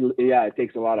lot. It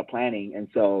takes a lot of planning. And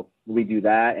so we do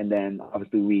that. And then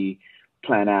obviously we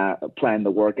plan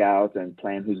the workouts and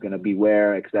plan who's going to be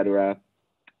where, et cetera.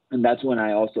 And that's when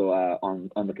I also,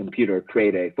 on the computer,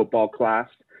 create a football class.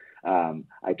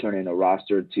 I turn in a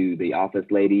roster to the office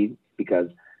lady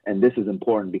and this is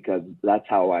important because that's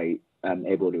how I am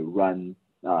able to run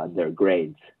their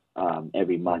grades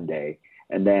every Monday.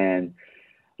 And then,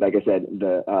 like I said,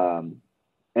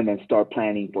 and then start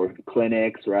planning for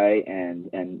clinics, right?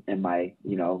 And my,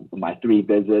 my 3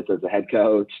 visits as a head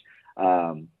coach.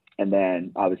 And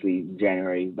then obviously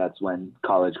January, that's when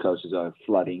college coaches are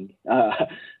flooding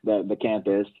the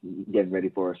campus, getting ready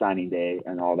for signing day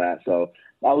and all that. So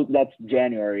that's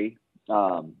January.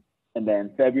 And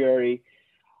then February,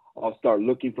 I'll start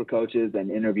looking for coaches and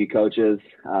interview coaches,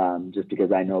 just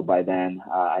because I know by then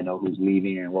I know who's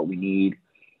leaving and what we need.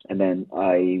 And then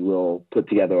I will put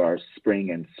together our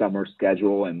spring and summer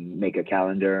schedule and make a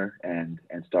calendar and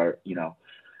start,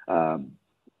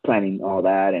 planning all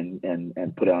that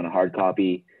and put it on a hard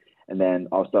copy. And then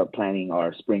I'll start planning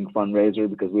our spring fundraiser,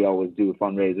 because we always do a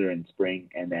fundraiser in spring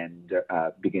and then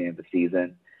beginning of the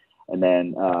season. And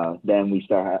then we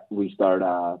start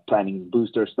planning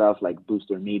booster stuff, like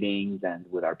booster meetings and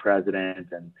with our president,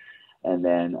 and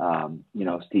then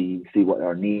see what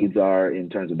our needs are in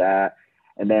terms of that.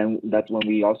 And then that's when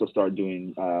we also start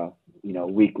doing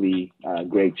weekly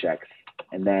grade checks.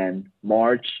 And then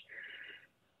March,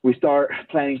 we start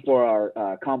planning for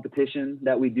our competition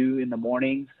that we do in the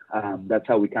mornings. That's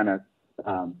how we kind of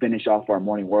finish off our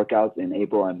morning workouts in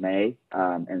April and May.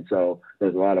 And so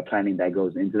there's a lot of planning that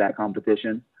goes into that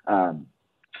competition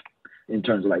in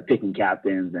terms of like picking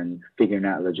captains and figuring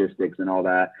out logistics and all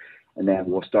that. And then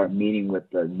we'll start meeting with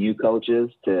the new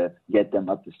coaches to get them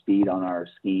up to speed on our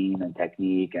scheme and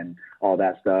technique and all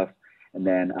that stuff. And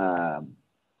then I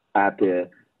have to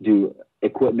do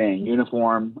equipment and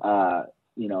uniform,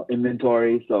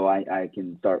 inventory, so I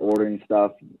can start ordering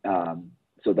stuff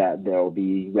so that they'll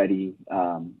be ready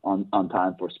on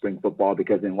time for spring football.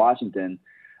 Because in Washington,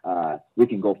 we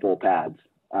can go full pads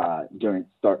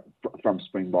from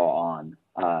spring ball on.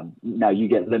 Now you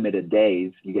get limited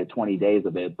days, you get 20 days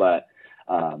of it, but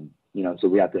so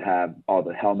we have to have all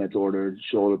the helmets ordered,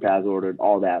 shoulder pads ordered,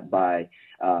 all that by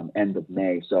end of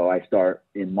May. So I start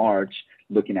in March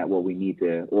looking at what we need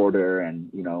to order and,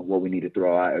 what we need to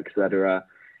throw out, et cetera.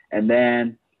 And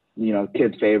then,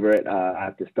 kids' favorite, I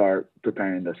have to start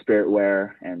preparing the spirit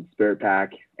wear and spirit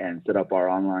pack and set up our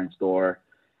online store.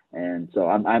 And so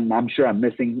I'm sure I'm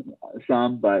missing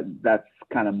some, but that's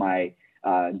kind of my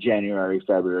January,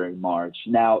 February, March.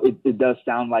 Now it does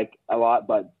sound like a lot,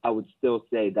 but I would still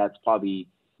say that's probably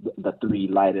the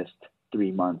lightest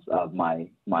 3 months of my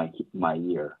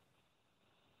year.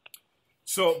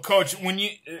 So, Coach, when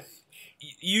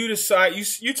you decide,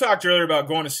 you talked earlier about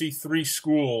going to see 3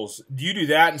 schools. Do you do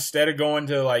that instead of going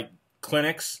to like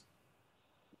clinics,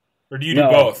 or do you do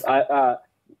both? I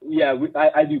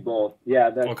do both.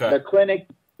 Yeah, the clinic.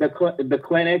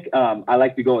 I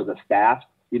like to go as a staff.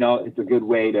 It's a good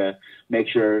way to make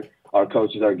sure our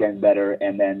coaches are getting better,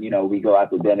 and then we go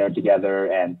out to dinner together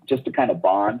and just to kind of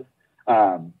bond.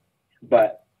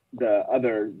 But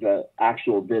the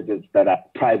actual visits that I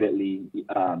privately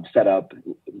set up,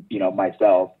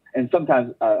 myself, and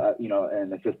sometimes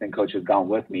an assistant coach has gone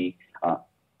with me.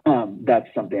 That's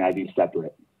something I do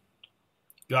separate.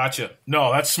 Gotcha.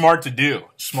 No, that's smart to do.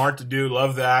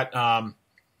 Love that.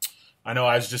 I know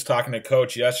I was just talking to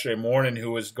Coach yesterday morning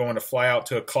who was going to fly out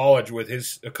to a college with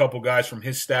a couple guys from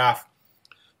his staff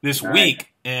this week,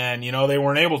 and they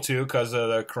weren't able to because of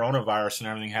the coronavirus and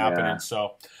everything happening. Yeah. So,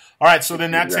 all right, so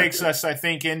then that takes us, I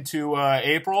think, into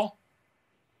April.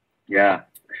 Yeah,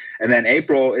 and then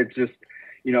April, it's just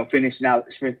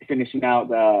finishing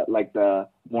out like the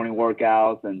morning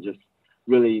workouts and just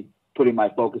really putting my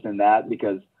focus in that,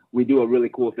 because we do a really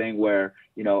cool thing where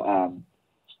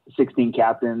 16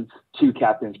 captains, 2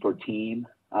 captains per team.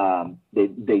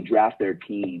 They draft their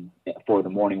team for the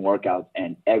morning workouts,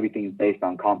 and everything's based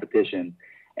on competition.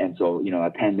 And so,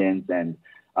 attendance and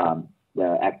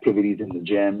the activities in the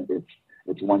gym,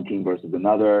 it's one team versus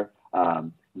another.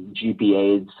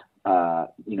 GPAs,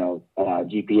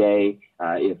 GPA,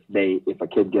 if a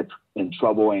kid gets in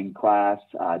trouble in class,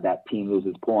 that team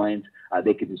loses points.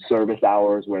 They could do service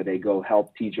hours where they go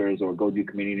help teachers or go do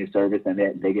community service, and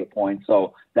they get points.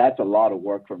 So that's a lot of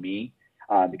work for me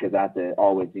because I have to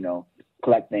always,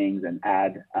 collect things and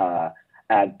add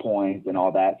points and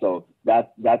all that. So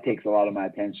that takes a lot of my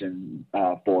attention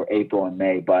for April and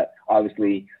May. But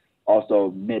obviously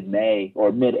also mid-May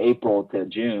or mid-April to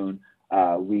June,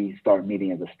 we start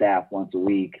meeting as a staff once a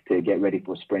week to get ready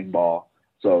for spring ball.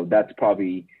 So that's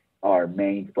probably our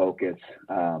main focus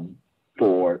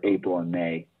for April and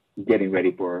May, getting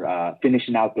ready for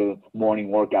finishing out the morning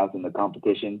workouts in the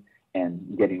competition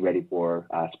and getting ready for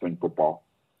spring football.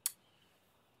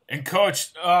 And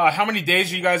Coach, how many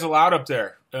days are you guys allowed up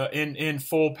there in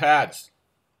full pads?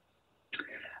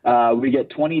 We get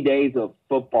 20 days of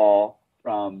football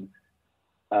from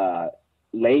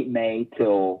late May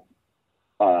till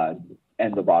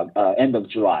end of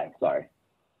July. Sorry.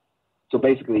 So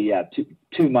basically, yeah,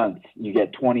 2 months. You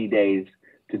get 20 days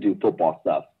to do football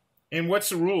stuff. And what's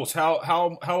the rules?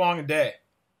 How long a day?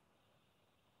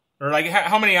 Or like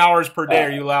how many hours per day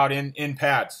are you allowed in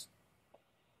pads?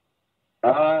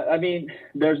 I mean,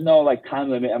 there's no like time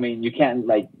limit. I mean, you can't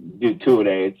like do 2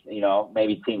 days.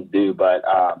 Maybe teams do, but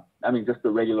I mean, just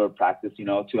the regular practice.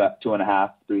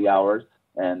 2.5, 3 hours,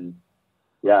 and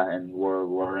yeah, and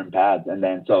we're in pads, and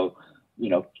then so.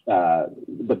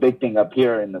 The big thing up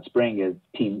here in the spring is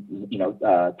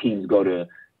teams go to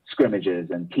scrimmages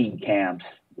and team camps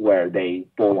where they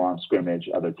full on scrimmage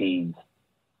other teams.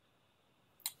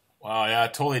 Wow. Yeah.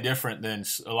 Totally different than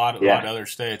a lot of other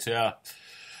states. Yeah.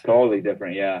 Totally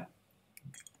different. Yeah.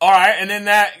 All right. And then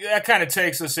that kind of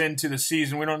takes us into the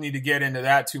season. We don't need to get into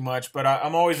that too much, but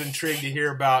I'm always intrigued to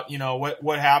hear about,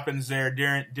 what happens there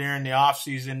during the off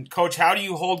season. Coach, how do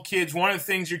you hold kids? One of the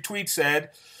things your tweet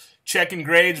said, checking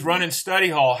grades, running study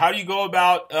hall. How do you go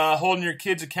about holding your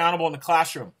kids accountable in the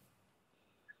classroom?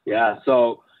 Yeah,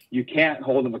 so, you can't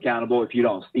hold them accountable if you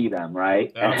don't see them,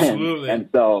 right? Absolutely. And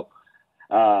so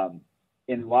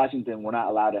in Washington, we're not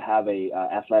allowed to have a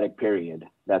athletic period.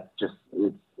 That's just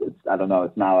it's I don't know,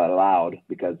 it's not allowed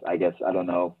because I guess I don't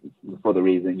know, for the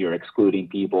reason you're excluding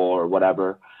people or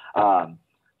whatever.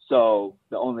 So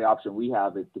the only option we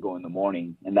have is to go in the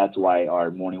morning, and that's why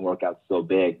our morning workout's so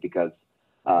big, because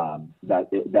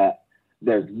that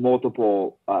there's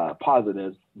multiple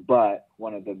positives, but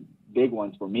one of the big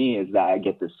ones for me is that I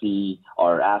get to see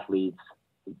our athletes,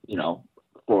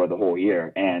 for the whole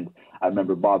year. And I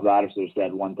remember Bob Lattiser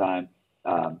said one time,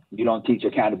 you don't teach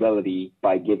accountability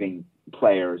by giving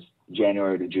players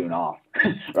January to June off,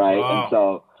 right? Wow. And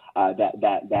so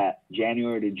that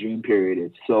January to June period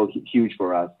is so huge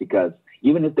for us, because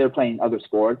even if they're playing other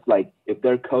sports, like if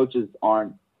their coaches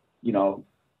aren't,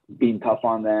 being tough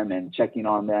on them and checking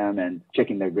on them and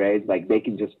checking their grades, like they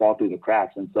can just fall through the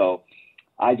cracks. And so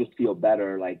I just feel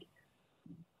better, like,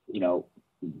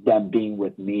 them being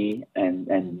with me and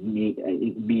me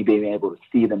being able to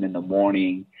see them in the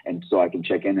morning, and so I can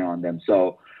check in on them.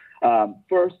 So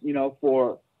first,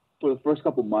 for the first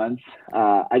couple months,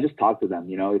 I just talk to them.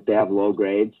 If they have low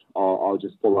grades, I'll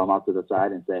just pull them out to the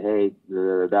side and say, hey,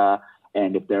 da, da, da.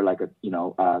 And if they're like a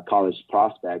college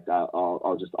prospect,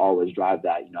 I'll just always drive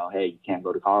that, hey, you can't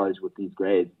go to college with these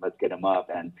grades. Let's get them up,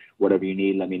 and whatever you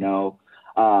need, let me know.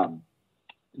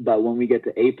 But when we get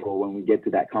to April, when we get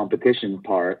to that competition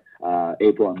part,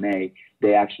 April and May,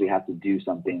 they actually have to do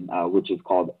something, which is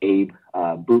called ABE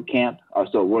Boot Camp.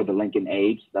 So we're the Lincoln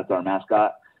Abes. That's our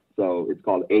mascot. So it's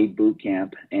called ABE Boot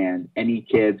Camp. And any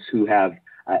kids who have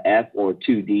F or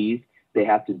 2Ds, they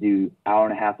have to do hour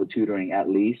and a half of tutoring at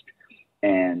least.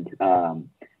 And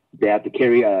they have to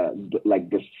carry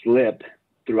the slip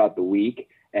throughout the week.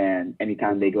 And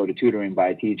anytime they go to tutoring by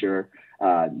a teacher,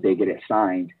 they get it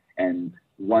signed. And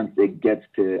once it gets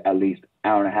to at least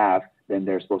hour and a half, then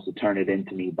they're supposed to turn it in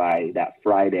to me by that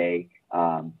Friday,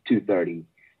 2:30.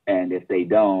 And if they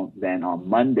don't, then on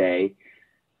Monday,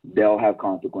 they'll have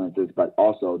consequences, but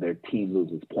also their team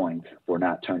loses points for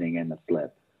not turning in the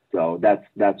slip. So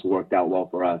that's worked out well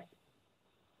for us.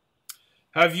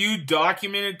 Have you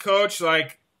documented, Coach,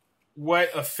 like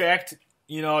what effect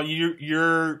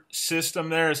your system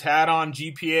there has had on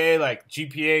GPA? Like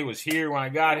GPA was here when I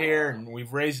got here, and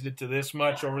we've raised it to this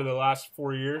much over the last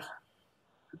 4 years.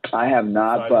 I have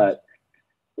not, but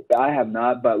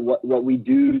what we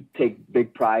do take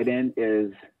big pride in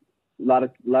is a lot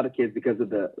of kids, because of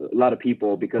the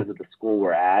school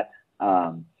we're at,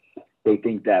 they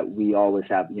think that we always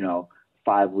have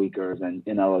 5-weekers and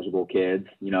ineligible kids,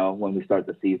 when we start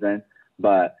the season.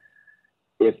 But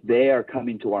if they are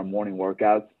coming to our morning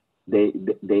workouts,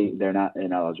 they're not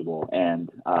ineligible. And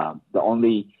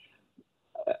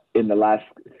in the last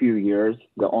few years,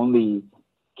 the only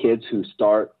kids who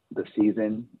start the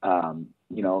season,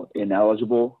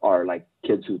 ineligible are like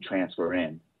kids who transfer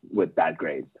in with bad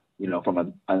grades,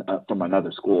 from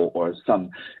another school, or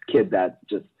some kid that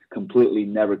just completely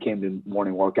never came to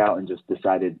morning workout and just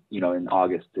decided, in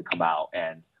August to come out,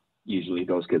 and usually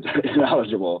those kids are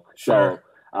ineligible. Sure.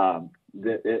 So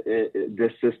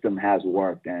this system has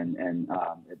worked, and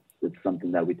it's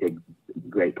something that we take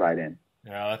great pride in.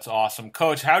 Yeah, that's awesome.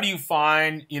 Coach, how do you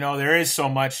find, there is so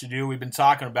much to do. We've been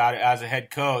talking about it as a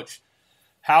head coach.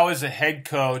 How, as a head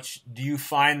coach, do you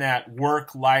find that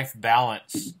work-life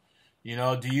balance?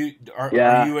 Are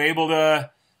you able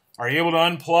to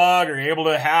unplug? Are you able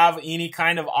to have any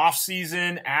kind of off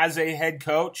season as a head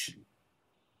coach?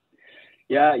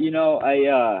 Yeah,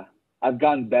 I've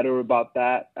gotten better about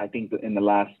that, I think, in the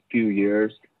last few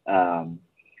years,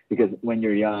 because when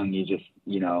you're young, you just,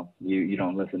 you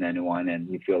don't listen to anyone, and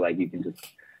you feel like you can just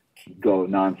go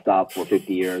nonstop for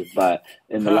 50 years. But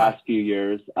in the last few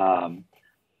years, I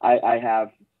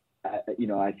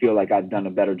feel like I've done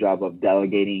a better job of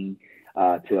delegating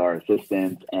to our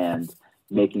assistants and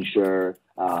making sure,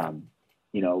 I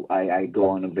go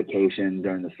on a vacation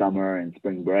during the summer and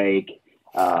spring break.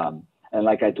 And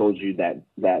like I told you,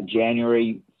 that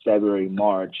January, February,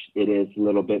 March, it is a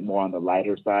little bit more on the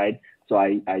lighter side. So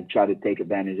I try to take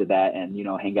advantage of that and,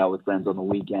 hang out with friends on the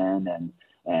weekend and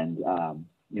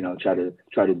try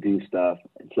to do stuff.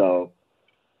 So,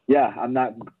 yeah, I'm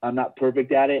not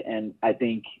perfect at it. And I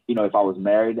think, if I was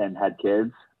married and had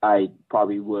kids, I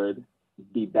probably would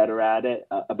be better at it,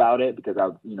 about it, because I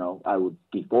would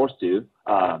be forced to,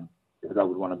 because I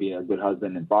would want to be a good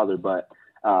husband and father. But,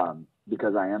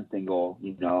 because I am single,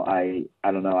 I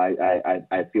don't know.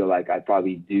 I feel like I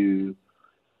probably do.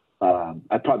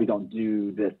 I probably don't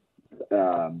do this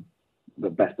the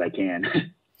best I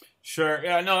can. Sure.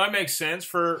 Yeah. No, that makes sense.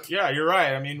 You're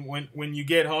right. I mean, when you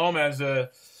get home as a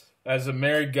as a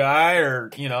married guy,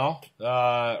 or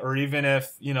or even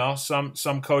if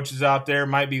some coaches out there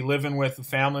might be living with a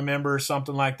family member or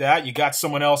something like that, you got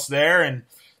someone else there, and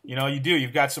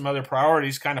you've got some other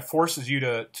priorities, kind of forces you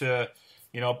to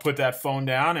put that phone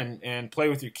down and play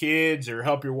with your kids or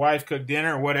help your wife cook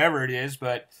dinner or whatever it is.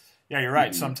 But yeah, you're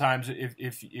right. Sometimes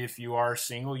if you are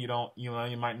single, you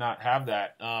might not have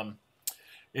that.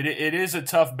 It is a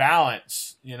tough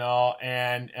balance,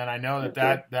 and I know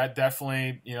that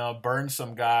definitely, burns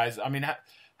some guys. I mean,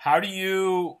 how do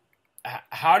you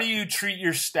treat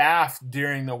your staff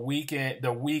during the week,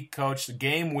 Coach, the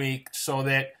game week, so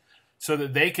that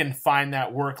they can find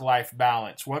that work-life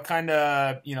balance? What kind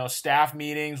of, staff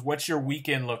meetings, what's your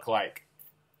weekend look like?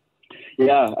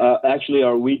 Yeah, actually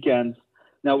our weekends,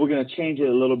 now we're going to change it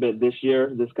a little bit this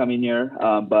coming year,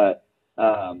 but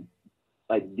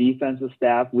like defensive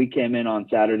staff, we came in on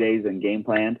Saturdays and game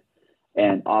planned,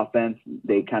 and offense,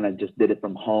 they kind of just did it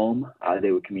from home.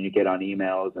 They would communicate on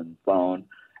emails and phone,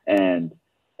 and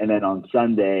then on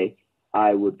Sunday,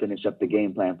 I would finish up the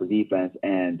game plan for defense,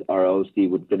 and our OC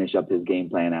would finish up his game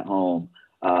plan at home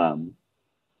on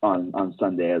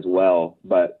Sunday as well.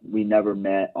 But we never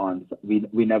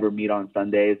we never meet on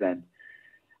Sundays, and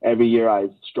every year I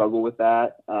struggle with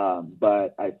that.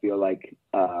 But I feel like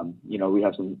we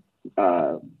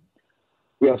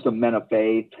have some men of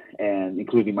faith, and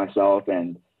including myself,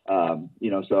 and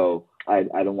so I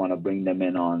don't want to bring them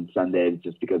in on Sundays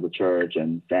just because of church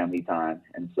and family time,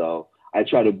 and so I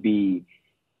try to be,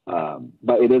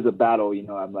 but it is a battle,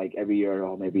 I'm like every year,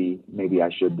 maybe I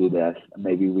should do this.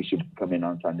 Maybe we should come in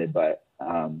on Sunday, but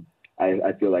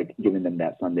I feel like giving them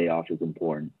that Sunday off is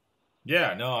important.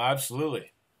 Yeah, no,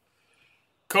 absolutely.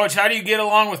 Coach, how do you get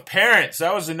along with parents?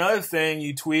 That was another thing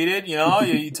you tweeted.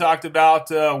 You talked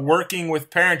about working with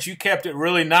parents. You kept it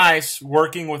really nice,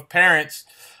 working with parents.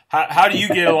 How do you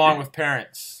get along with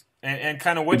parents? And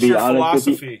kind of what's your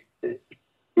philosophy?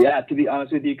 Yeah, to be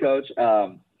honest with you, Coach,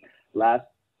 last,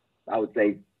 I would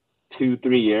say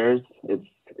 2-3 years,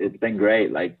 it's been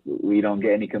great. Like, we don't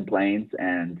get any complaints,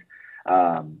 and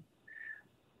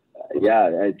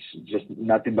it's just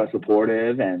nothing but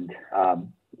supportive. And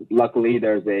luckily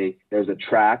there's a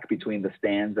track between the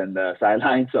stands and the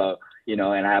sideline, so and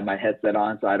I have my headset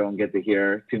on, so I don't get to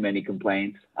hear too many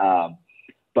complaints.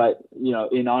 But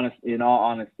in all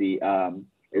honesty,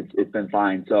 it's been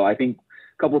fine. So I think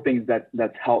couple of things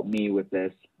that's helped me with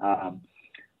this,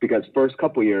 because first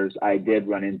couple years I did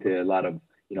run into a lot of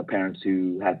parents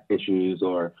who had issues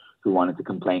or who wanted to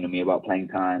complain to me about playing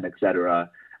time, etc.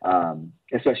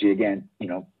 Especially again,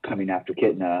 coming after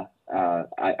Kitna,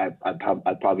 I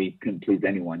probably couldn't please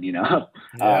anyone,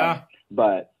 Yeah.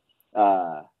 But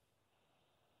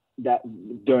that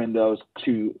during those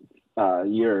 2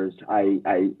 years,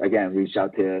 I again reached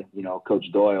out to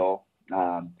Coach Doyle,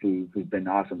 who's been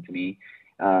awesome to me.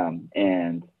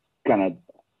 And kind of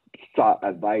sought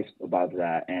advice about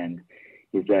that. And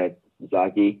he said,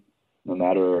 Masaki, no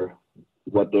matter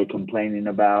what they're complaining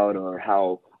about or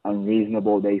how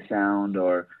unreasonable they sound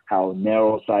or how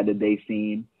narrow-sided they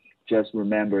seem, just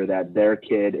remember that their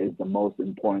kid is the most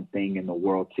important thing in the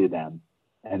world to them.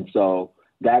 And so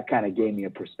that kind of gave me a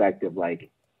perspective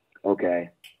like, okay,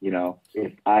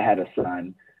 if I had a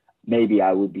son, maybe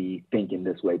I would be thinking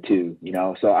this way too,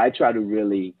 So I try to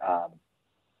really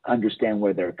understand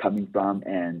where they're coming from,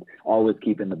 and always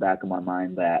keep in the back of my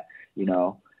mind that,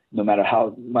 no matter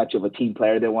how much of a team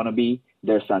player they want to be,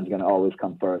 their son's going to always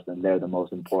come first, and they're the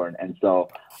most important. And so,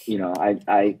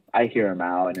 I hear them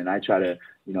out, and I try to,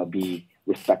 be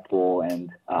respectful. And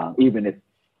even if,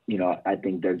 I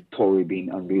think they're totally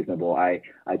being unreasonable, I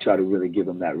try to really give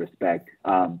them that respect.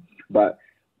 But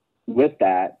with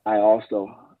that, I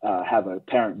also have a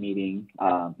parent meeting.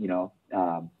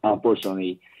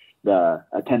 Unfortunately, the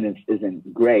attendance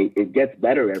isn't great. It gets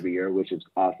better every year, which is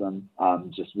awesome.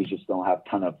 We just don't have a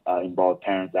ton of involved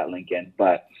parents at Lincoln,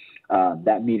 but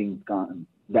that meeting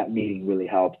really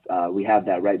helps. We have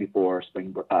that right before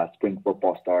spring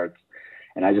football starts,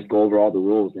 and I just go over all the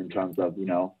rules in terms of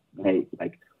hey,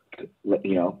 like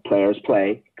players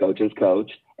play, coaches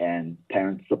coach, and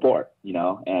parents support.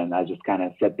 And I just kind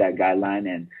of set that guideline,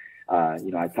 and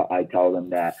I tell them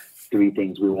that 3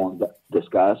 things we won't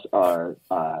discuss are,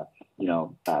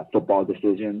 football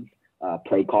decisions,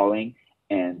 play calling,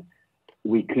 and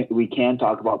we can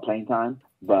talk about playing time,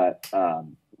 but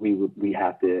we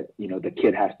have to, the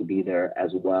kid has to be there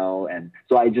as well. And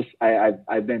so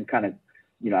I've been kind of,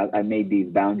 I made these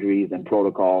boundaries and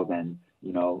protocols, and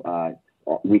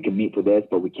we can meet for this,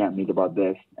 but we can't meet about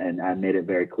this, and I made it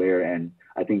very clear, and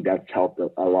I think that's helped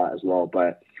a lot as well.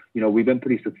 But we've been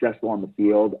pretty successful on the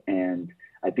field, and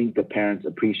I think the parents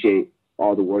appreciate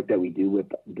all the work that we do with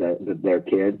their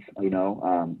kids,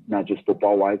 not just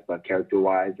football wise, but character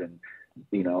wise, and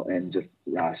and just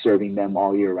serving them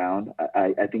all year round.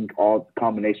 I think all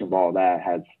combination of all that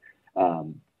has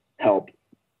helped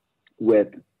with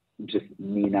just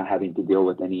me not having to deal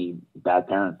with any bad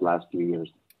parents the last few years.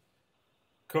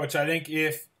 Coach, I think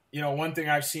if, one thing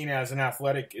I've seen as an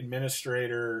athletic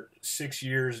administrator, 6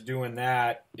 years doing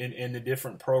that in the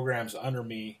different programs under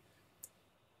me,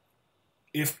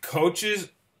 if coaches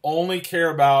only care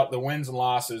about the wins and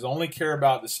losses, only care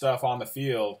about the stuff on the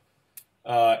field,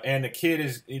 and the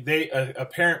kid a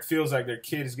parent feels like their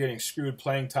kid is getting screwed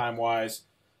playing time wise,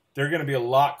 they're going to be a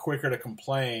lot quicker to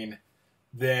complain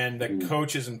than the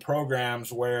coaches and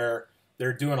programs where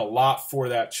they're doing a lot for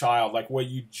that child. Like what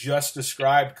you just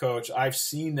described, Coach, I've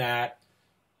seen that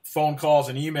phone calls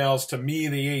and emails to me,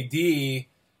 the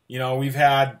AD. We've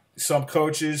had some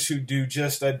coaches who do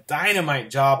just a dynamite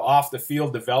job off the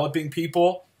field developing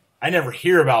people. I never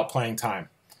hear about playing time.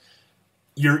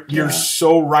 You're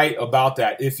so right about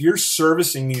that. If you're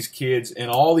servicing these kids in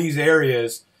all these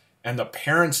areas and the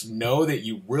parents know that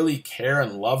you really care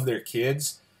and love their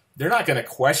kids, they're not going to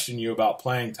question you about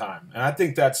playing time. And I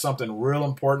think that's something real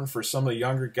important for some of the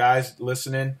younger guys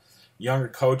listening, younger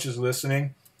coaches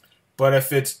listening. But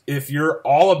if you're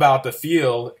all about the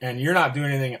field and you're not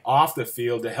doing anything off the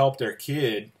field to help their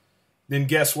kid, then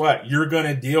guess what? You're going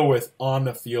to deal with on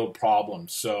the field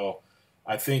problems. So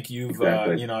I think you've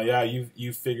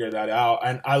you've figured that out.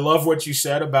 And I love what you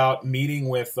said about meeting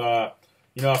with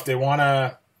if they want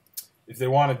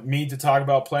to meet to talk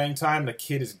about playing time, the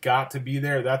kid has got to be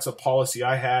there. That's a policy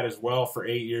I had as well for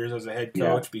 8 years as a head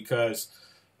coach, because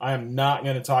I am not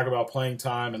going to talk about playing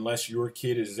time unless your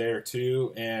kid is there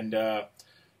too. And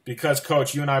because,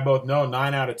 Coach, you and I both know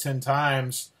 9 out of 10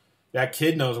 times that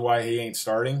kid knows why he ain't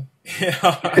starting.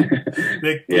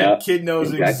 The kid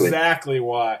knows exactly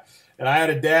why. And I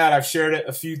had a dad, I've shared it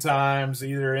a few times,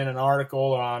 either in an article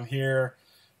or on here.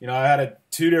 I had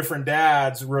 2 different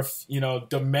dads,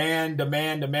 demand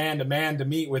to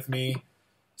meet with me,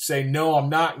 say, no, I'm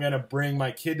not going to bring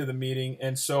my kid to the meeting.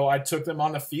 And so I took them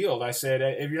on the field. I said,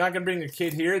 if you're not going to bring your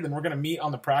kid here, then we're going to meet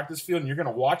on the practice field and you're going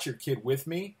to watch your kid with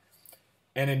me.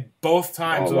 And in both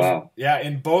times,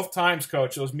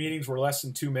 Coach, those meetings were less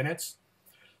than 2 minutes.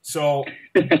 So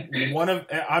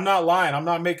I'm not lying. I'm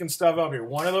not making stuff up here.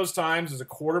 One of those times is a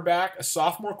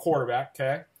sophomore quarterback,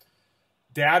 okay?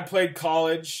 Dad played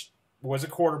college, was a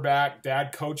quarterback.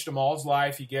 Dad coached him all his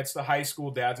life. He gets to high school.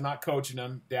 Dad's not coaching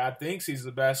him. Dad thinks he's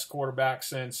the best quarterback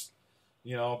since,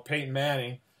 Peyton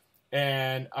Manning.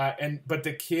 But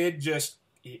the kid just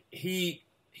he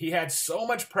had so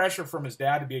much pressure from his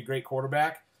dad to be a great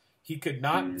quarterback. He could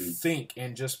not think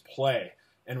and just play.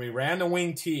 And we ran the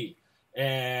wing tee,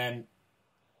 and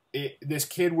this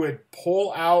kid would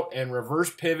pull out and reverse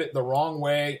pivot the wrong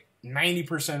way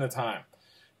 90% of the time.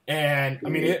 And I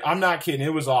mean, I'm not kidding.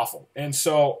 It was awful. And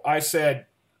so I said,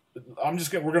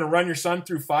 we're going to run your son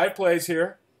through 5 plays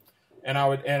here. And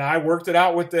I worked it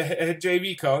out with the head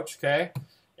JV coach. Okay.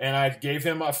 And I gave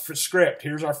him a script.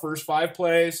 Here's our first 5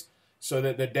 plays, so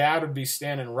that the dad would be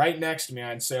standing right next to me.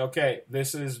 I'd say, okay,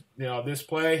 this is, this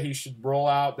play, he should roll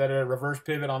out that a reverse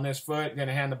pivot on this foot, going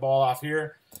to hand the ball off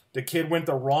here. The kid went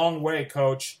the wrong way,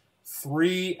 Coach,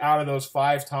 3 out of those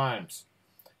 5 times.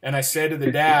 And I said to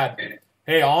the dad,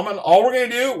 hey, all we're going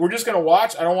to do, we're just going to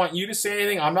watch. I don't want you to say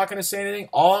anything. I'm not going to say anything.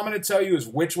 All I'm going to tell you is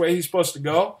which way he's supposed to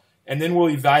go, and then we'll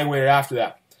evaluate it after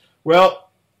that. Well,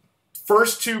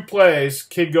 first 2 plays,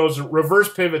 kid goes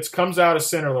reverse pivots, comes out of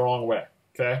center the wrong way,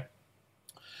 okay?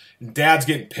 And Dad's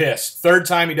getting pissed. 3rd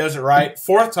time he does it right.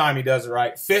 4th time he does it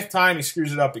right. 5th time he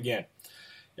screws it up again.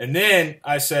 And then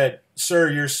I said,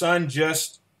 sir, your son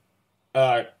just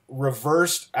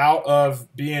reversed out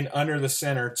of being under the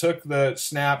center, took the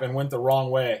snap, and went the wrong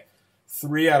way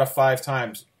 3 out of 5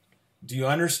 times. Do you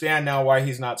understand now why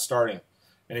he's not starting?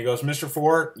 And he goes, Mr.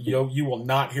 Fore, you will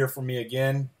not hear from me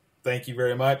again. Thank you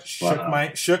very much. Wow.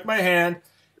 Shook my hand.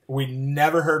 We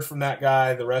never heard from that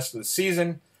guy the rest of the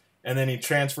season. And then he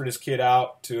transferred his kid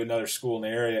out to another school in the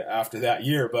area after that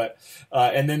year. But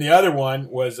and then the other one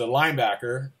was a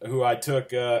linebacker who I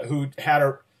took, who had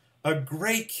a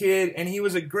great kid, and he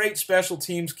was a great special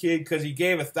teams kid because he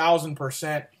gave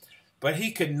 1,000%, but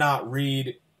he could not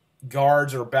read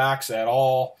guards or backs at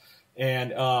all. And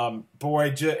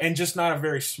just not a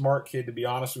very smart kid, to be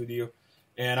honest with you.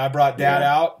 And I brought Dad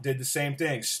out, did the same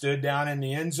thing, stood down in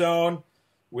the end zone.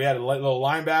 We had a little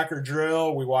linebacker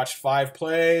drill. We watched 5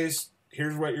 plays.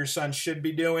 Here's what your son should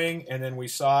be doing. And then we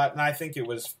saw it, and I think it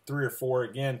was 3 or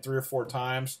 4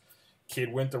 times.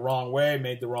 Kid went the wrong way,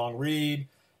 made the wrong read.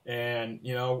 And,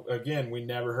 you know, again, we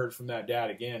never heard from that dad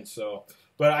again. So,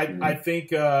 but I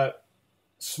think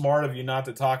smart of you not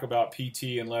to talk about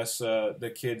PT unless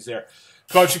the kid's there.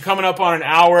 Coach, you're coming up on an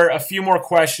hour. A few more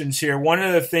questions here. One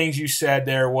of the things you said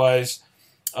there was,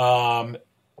 I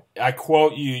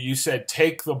quote you, you said,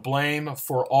 take the blame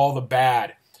for all the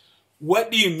bad.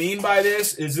 What do you mean by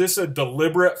this? Is this a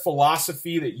deliberate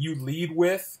philosophy that you lead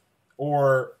with?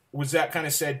 Or was that kind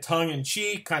of said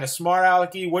tongue-in-cheek, kind of smart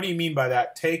alecky? What do you mean by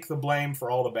that? Take the blame for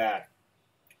all the bad.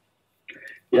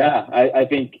 Yeah, I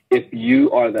think if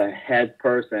you are the head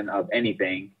person of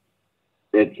anything,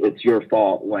 it's your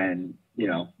fault when, you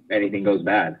know, anything goes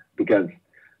bad, because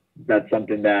that's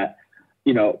something that,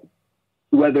 you know,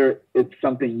 whether it's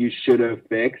something you should have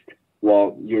fixed,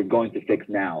 well, you're going to fix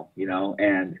now, you know,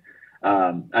 and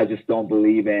I just don't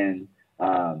believe in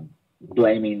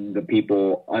blaming the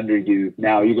people under you.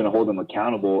 Now you're going to hold them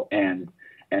accountable and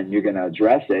you're going to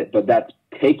address it, but that's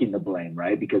taking the blame,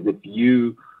 right? Because if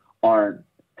you aren't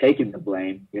taking the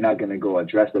blame, you're not going to go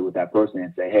address it with that person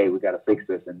and say, hey, we got to fix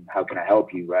this, and how can I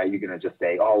help you, right? You're going to just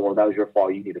say, oh, well, that was your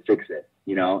fault, you need to fix it,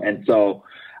 you know? And so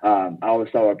I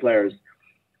always tell our players,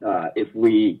 if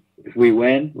we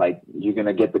win, like, you're going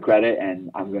to get the credit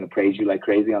and I'm going to praise you like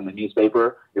crazy on the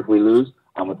newspaper. If we lose,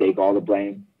 I'm going to take all the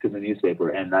blame to the newspaper.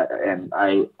 And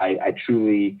I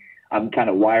truly, I'm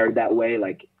kind of wired that way.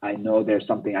 Like, I know there's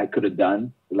something I could have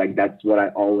done. Like, that's what I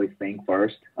always think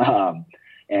first.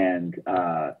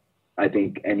 I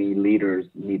think any leaders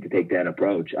need to take that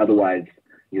approach. Otherwise,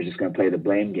 you're just going to play the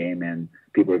blame game and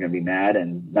people are going to be mad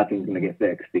and nothing's going to get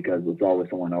fixed because it's always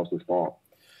someone else's fault.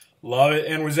 Love it.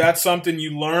 And was that something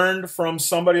you learned from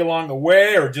somebody along the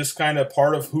way, or just kind of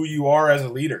part of who you are as a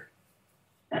leader?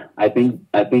 I think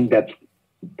that's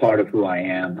part of who I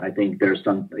am. I think there's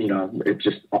some, you know, it's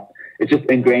just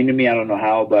ingrained in me. I don't know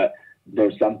how, but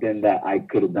there's something that I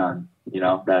could have done, you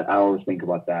know, that I always think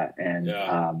about that. And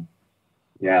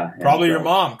yeah. Probably your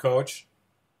mom, Coach.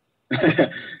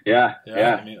 Yeah.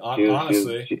 I mean,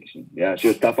 honestly. She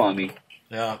was tough on me.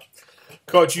 Yeah.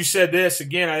 Coach, you said this,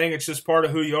 again, I think it's just part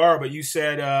of who you are, but you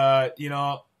said, you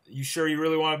know, you sure you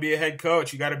really want to be a head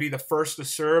coach? You got to be the first to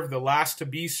serve, the last to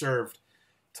be served.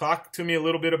 Talk to me a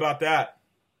little bit about that.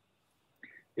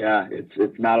 Yeah,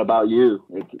 it's not about you.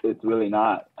 It's really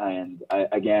not. And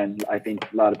I think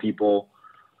a lot of people,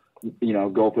 you know,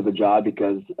 go for the job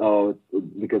because of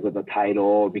the title,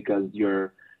 or because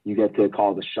you get to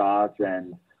call the shots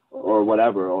or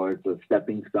whatever, or it's a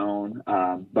stepping stone.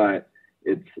 But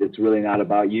it's really not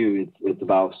about you. It's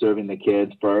about serving the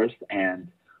kids first, and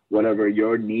whatever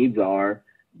your needs are,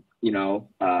 you know,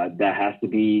 that has to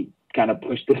be kind of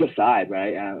pushed to the side,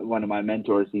 right? One of my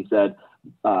mentors, he said,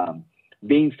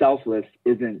 being selfless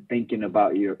isn't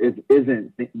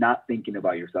not thinking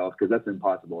about yourself, because that's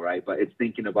impossible, right? But it's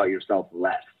thinking about yourself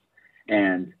less.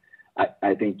 And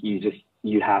I think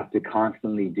you have to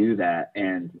constantly do that.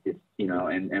 And it's, you know,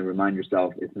 and remind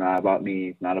yourself, it's not about me.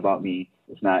 It's not about me.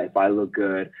 It's not if I look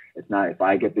good. It's not if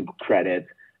I get the credit.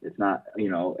 It's not, you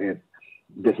know, if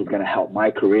this is going to help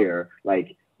my career.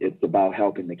 Like, it's about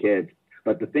helping the kids.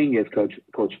 But the thing is,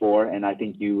 Coach Fore, and I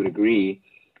think you would agree,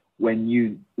 when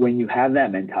you have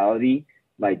that mentality,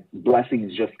 like,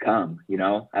 blessings just come, you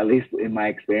know, at least in my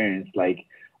experience. Like,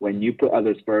 when you put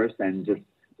others first and just,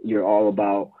 you're all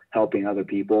about helping other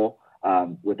people,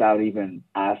 without even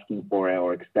asking for it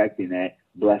or expecting it,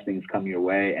 blessings come your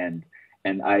way. And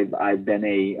I've been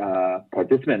a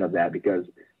participant of that because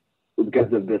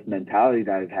of this mentality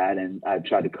that I've had and I've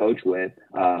tried to coach with.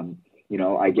 You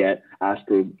know, I get asked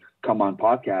to come on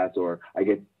podcasts, or I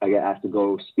get asked to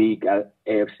go speak at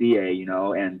AFCA, you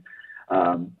know, and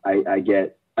I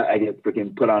get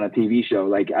freaking put on a TV show.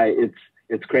 Like,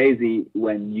 it's crazy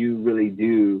when you really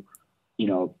do, you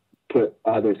know, put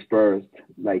others first.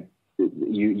 Like,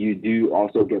 you do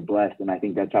also get blessed, and I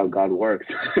think that's how God works.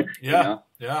 Yeah, you know?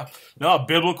 Yeah. No,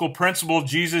 biblical principle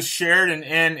Jesus shared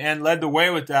and led the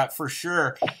way with that, for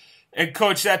sure. And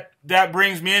Coach, that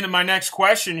brings me into my next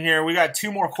question here. We got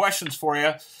two more questions for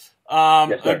you.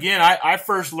 Yes, again, I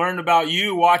first learned about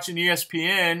you watching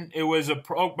ESPN. It was a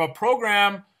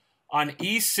program on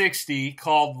E60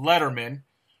 called Letterman.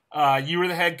 You were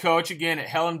the head coach, again, at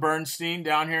Helen Bernstein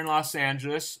down here in Los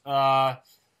Angeles.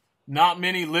 Not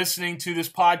many listening to this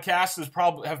podcast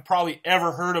have probably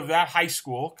ever heard of that high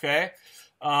school, okay?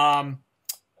 And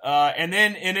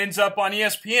then it ends up on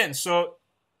ESPN. So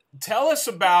tell us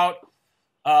about,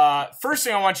 first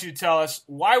thing I want you to tell us,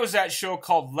 why was that show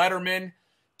called Letterman?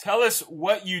 Tell us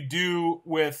what you do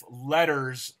with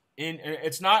letters.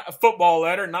 It's not a football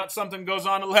letter, not something goes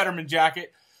on a Letterman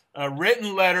jacket, a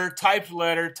written letter, typed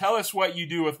letter. Tell us what you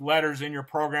do with letters in your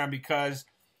program, because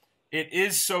It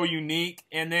is so unique.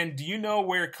 And then do you know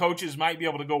where coaches might be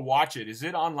able to go watch it? Is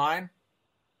it online?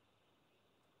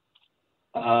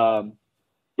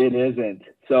 It isn't.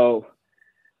 So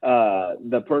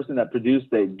the person that produced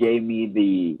it gave me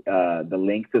the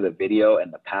link to the video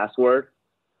and the password.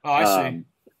 Oh, I see.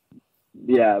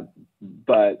 Yeah,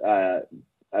 but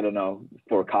I don't know,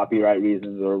 for copyright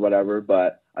reasons or whatever,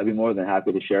 but I'd be more than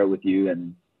happy to share it with you,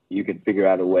 and you can figure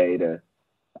out a way to,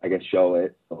 I guess, show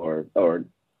it or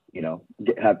you know,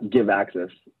 give access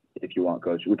if you want,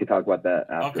 Coach. We could talk about that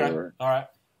after. Okay. All right.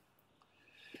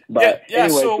 But yeah.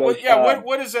 anyway, So Coach,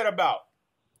 what is that about?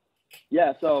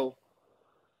 Yeah. So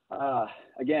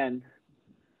again,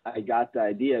 I got the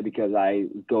idea because I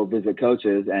go visit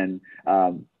coaches, and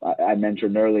I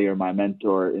mentioned earlier my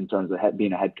mentor in terms of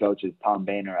being a head coach is Tom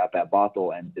Boehner up at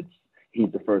Bothell, and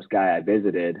he's the first guy I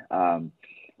visited,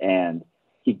 and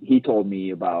he told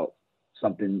me about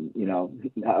something, you know,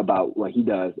 about what he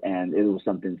does, and it was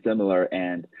something similar,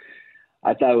 and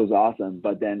I thought it was awesome.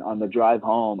 But then on the drive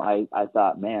home, I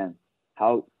thought, man,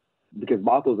 because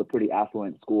Bothell is a pretty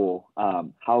affluent school,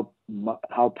 how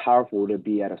powerful would it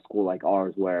be at a school like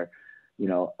ours where, you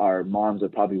know, our moms are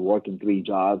probably working 3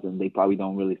 jobs and they probably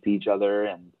don't really see each other,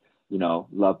 and, you know,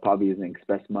 love probably isn't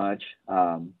expressed much.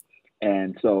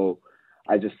 And so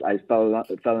I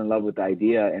fell in love with the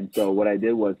idea. And so what I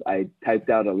did was I typed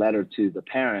out a letter to the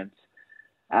parents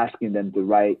asking them to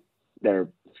write their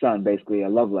son basically a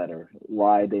love letter,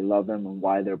 why they love him and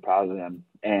why they're proud of him.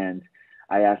 And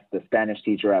I asked the Spanish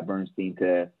teacher at Bernstein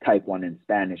to type one in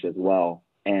Spanish as well.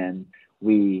 And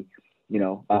we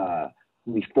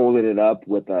folded it up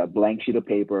with a blank sheet of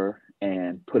paper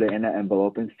and put it in an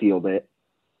envelope and sealed it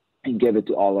and gave it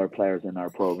to all our players in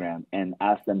our program and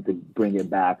asked them to bring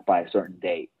it back by a certain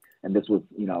date. And this was,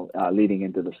 you know, leading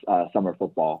into the summer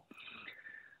football.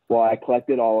 Well, I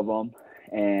collected all of them.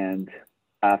 And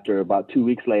after about 2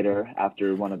 weeks later,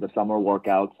 after one of the summer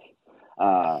workouts,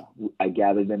 I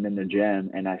gathered them in the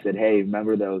gym and I said, hey,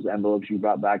 remember those envelopes you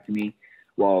brought back to me?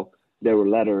 Well, there were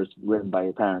letters written by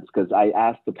your parents, because I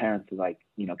asked the parents to, like,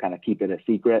 you know, kind of keep it a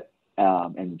secret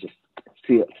and just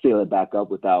seal it back up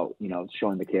without, you know,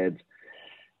 showing the kids.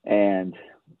 And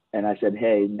I said,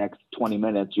 hey, next 20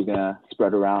 minutes, you're going to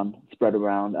spread around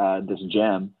this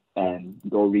gym and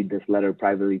go read this letter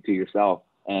privately to yourself.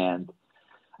 And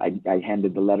I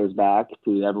handed the letters back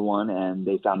to everyone, and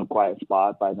they found a quiet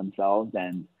spot by themselves.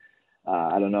 And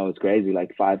I don't know, it's crazy.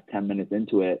 Like 5-10 minutes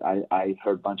into it, I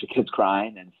heard a bunch of kids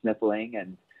crying and sniffling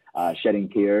and shedding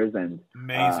tears. And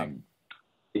Amazing.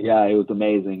 Yeah, it was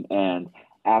amazing. And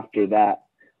after that,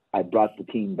 I brought the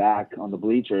team back on the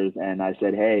bleachers, and I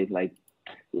said, hey, like,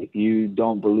 if you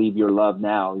don't believe you're loved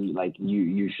now,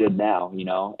 you should now, you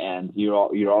know, and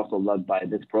you're also loved by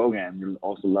this program. You're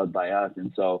also loved by us.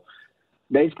 And so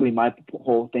basically my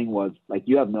whole thing was, like,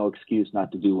 you have no excuse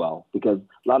not to do well, because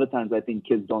a lot of times I think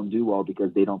kids don't do well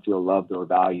because they don't feel loved or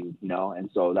valued, you know, and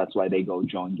so that's why they go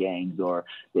join gangs, or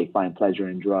they find pleasure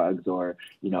in drugs, or,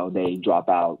 you know, they drop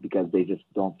out because they just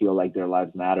don't feel like their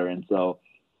lives matter. And so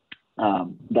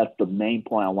that's the main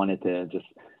point I wanted to just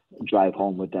drive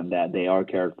home with them, that they are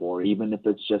cared for. Even if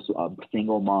it's just a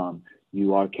single mom,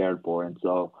 you are cared for. And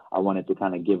so I wanted to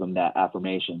kind of give them that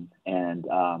affirmation. And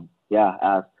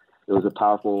it was a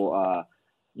powerful,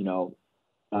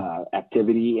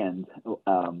 activity. And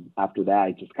after that,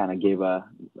 I just kind of gave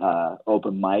a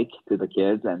open mic to the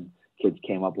kids, and kids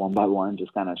came up one by one,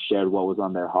 just kind of shared what was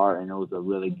on their heart. And it was a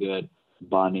really good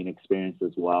bonding experience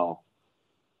as well.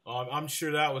 I'm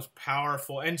sure that was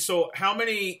powerful. And so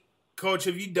Coach,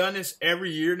 have you done this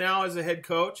every year now as a head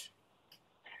coach?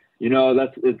 You know,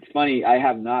 it's funny. I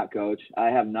have not, Coach. I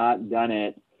have not done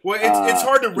it. Well, it's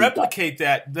hard to replicate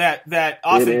that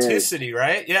authenticity,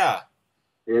 right? Yeah.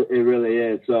 It really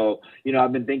is. So, you know,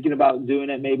 I've been thinking about doing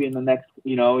it maybe in the next,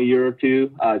 you know, year or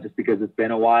two, just because it's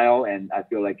been a while, and I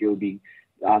feel like it will be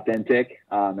authentic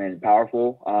and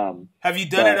powerful. Have you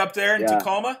done it up there in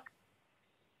Tacoma?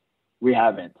 We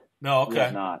haven't. No, okay. We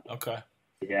have not. Okay.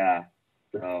 Yeah.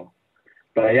 So,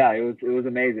 but yeah, it was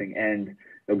amazing. And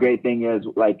the great thing is,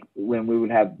 like, when we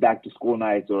would have back to school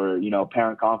nights or, you know,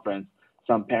 parent conference,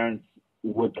 some parents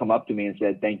would come up to me and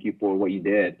said, thank you for what you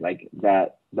did. Like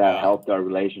that helped our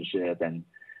relationship. And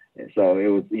so it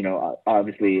was, you know,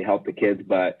 obviously it helped the kids,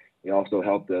 but it also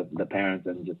helped the parents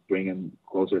and just bring them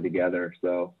closer together.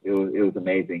 So it was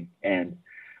amazing. And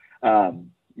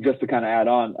just to kind of add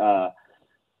on,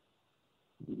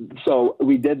 so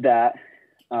we did that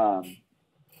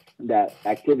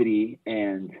activity,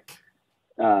 and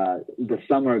the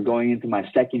summer going into my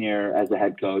second year as a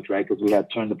head coach, right? Because we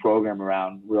had turned the program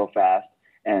around real fast.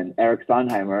 And Eric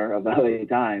Sonheimer of the LA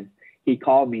Times, he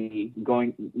called me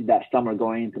that summer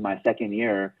going into my second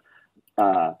year,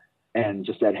 and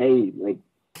just said, "Hey, like,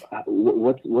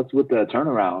 what's with the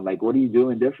turnaround? Like, what are you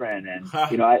doing different?"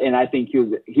 And I think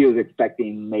he was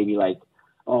expecting maybe like,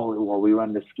 "Oh, well, we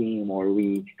run the scheme, or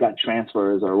we got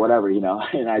transfers, or whatever,"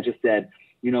 And I just said,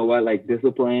 "You know what? Like,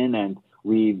 discipline, and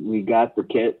we got the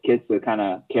kids to kind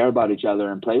of care about each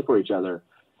other and play for each other."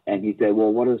 And he said,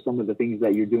 "Well, what are some of the things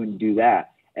that you're doing to do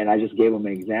that?" And I just gave him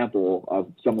an example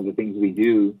of some of the things we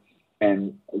do,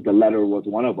 and the letter was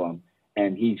one of them.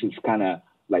 And he just kind of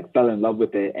like fell in love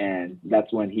with it, and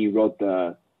that's when he wrote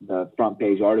the front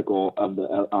page article on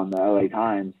the LA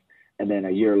Times. And then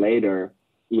a year later,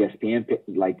 ESPN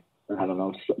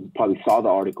probably saw the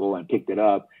article and picked it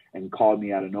up and called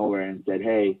me out of nowhere and said,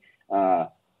 "Hey,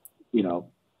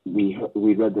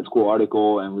 we read this cool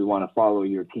article and we want to follow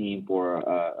your team for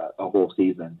a whole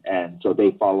season." And so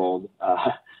they followed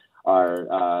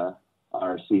our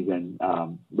season,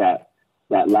 that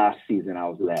last season I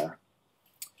was there.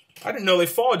 I didn't know they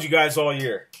followed you guys all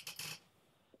year.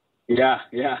 Yeah,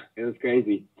 it was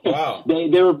crazy. Wow.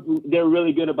 They were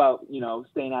really good about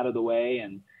staying out of the way,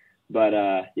 but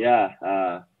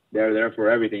they're there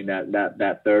for everything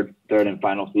that third and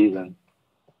final season.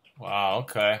 Wow.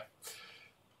 Okay.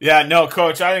 Yeah, no,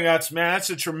 Coach, I think that's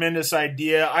a tremendous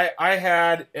idea. I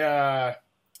had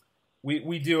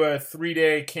we do a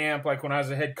 3-day camp. Like when I was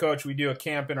a head coach, we do a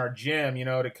camp in our gym,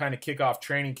 to kind of kick off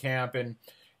training camp.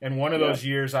 And one of those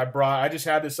years I just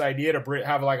had this idea to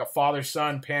have like a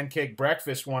father-son pancake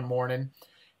breakfast one morning.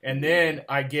 And then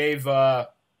I gave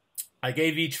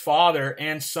each father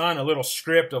and son a little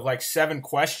script of like 7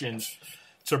 questions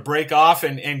to break off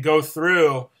and go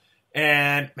through.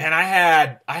 And man, I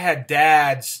had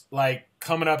dads like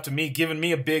coming up to me, giving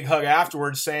me a big hug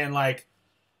afterwards, saying like,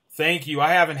 "Thank you.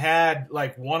 I haven't had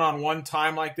like one-on-one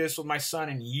time like this with my son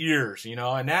in years,"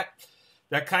 and that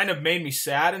kind of made me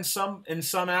sad in some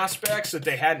aspects that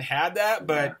they hadn't had that.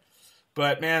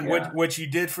 But man, what you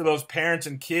did for those parents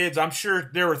and kids, I'm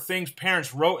sure there were things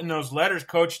parents wrote in those letters.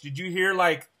 Coach, did you hear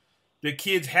like the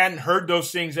kids hadn't heard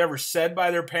those things ever said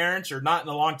by their parents or not in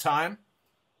a long time?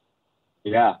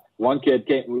 Yeah. One kid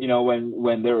came,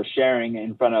 when they were sharing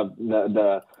in front of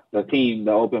the team,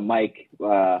 the open mic,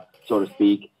 so to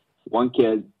speak. One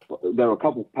kid, there were a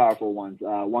couple powerful ones.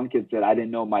 One kid said, "I didn't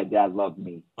know my dad loved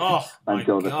me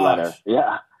until this letter."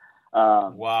 Yeah.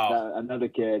 Wow. Another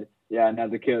kid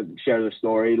shared a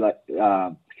story. Like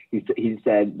he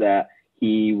said that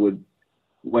he would,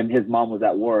 when his mom was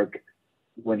at work,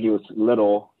 when he was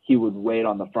little, he would wait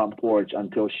on the front porch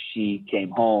until she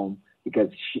came home,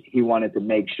 because he wanted to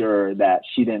make sure that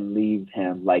she didn't leave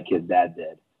him like his dad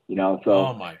did, So,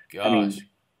 oh my gosh. I mean,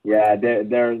 yeah,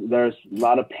 there's a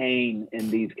lot of pain in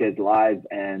these kids' lives,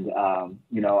 and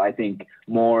I think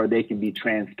more they can be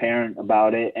transparent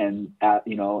about it and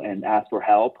ask for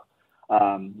help,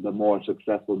 the more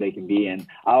successful they can be. And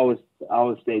I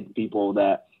always say to people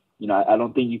that I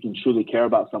don't think you can truly care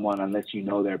about someone unless you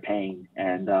know their pain,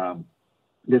 and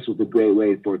this was a great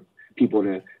way for people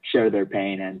to share their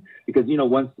pain. And because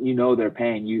once you know their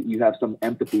pain, you have some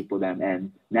empathy for them,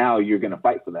 and now you're going to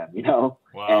fight for them.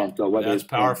 Wow. And so whether That's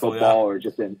it's powerful, in football or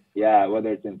just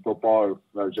whether it's in football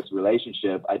or just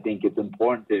relationship, I think it's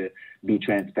important to be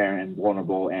transparent and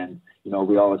vulnerable. And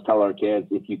we always tell our kids,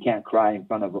 if you can't cry in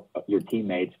front of your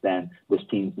teammates, then this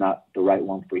team's not the right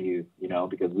one for you.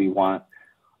 Because we want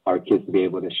our kids to be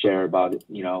able to share about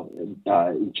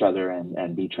each other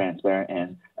and be transparent,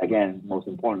 and again, most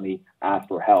importantly, ask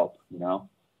for help.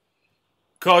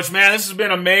 Coach, man, this has been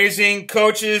amazing.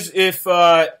 Coaches, if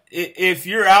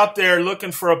you're out there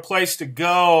looking for a place to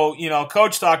go,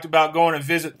 Coach talked about going to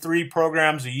visit 3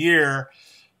 programs a year.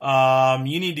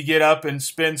 You need to get up and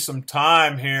spend some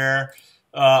time here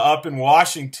up in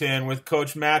Washington with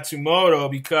Coach Matsumoto,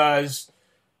 because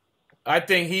I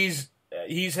think he's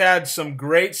had some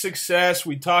great success.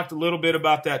 We talked a little bit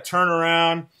about that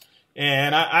turnaround,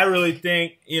 and I really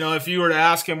think, if you were to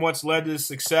ask him what's led to this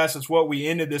success, it's what we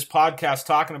ended this podcast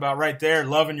talking about right there: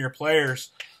 loving your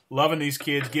players, loving these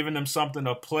kids, giving them something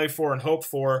to play for and hope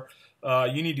for.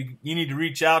 You need to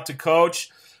reach out to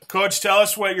Coach. Coach, tell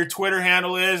us what your Twitter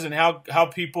handle is and how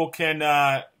people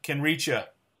can reach you.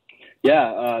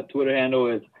 Yeah, Twitter handle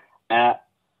is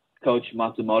 @Coach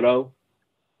Matsumoto.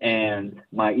 And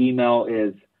my email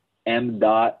is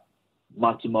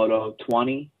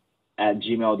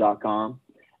m.matsumoto20@gmail.com.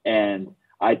 And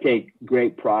I take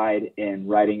great pride in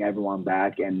writing everyone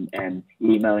back and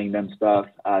emailing them stuff,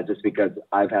 just because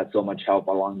I've had so much help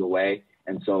along the way.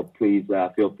 And so please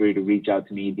feel free to reach out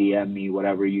to me, DM me,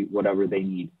 whatever they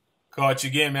need. Coach,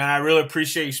 again, man, I really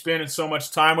appreciate you spending so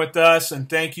much time with us, and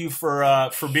thank you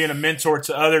for being a mentor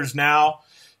to others now.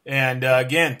 And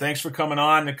again, thanks for coming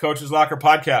on the Coach's Locker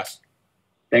podcast.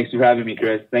 Thanks for having me,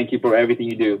 Chris. Thank you for everything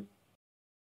you do.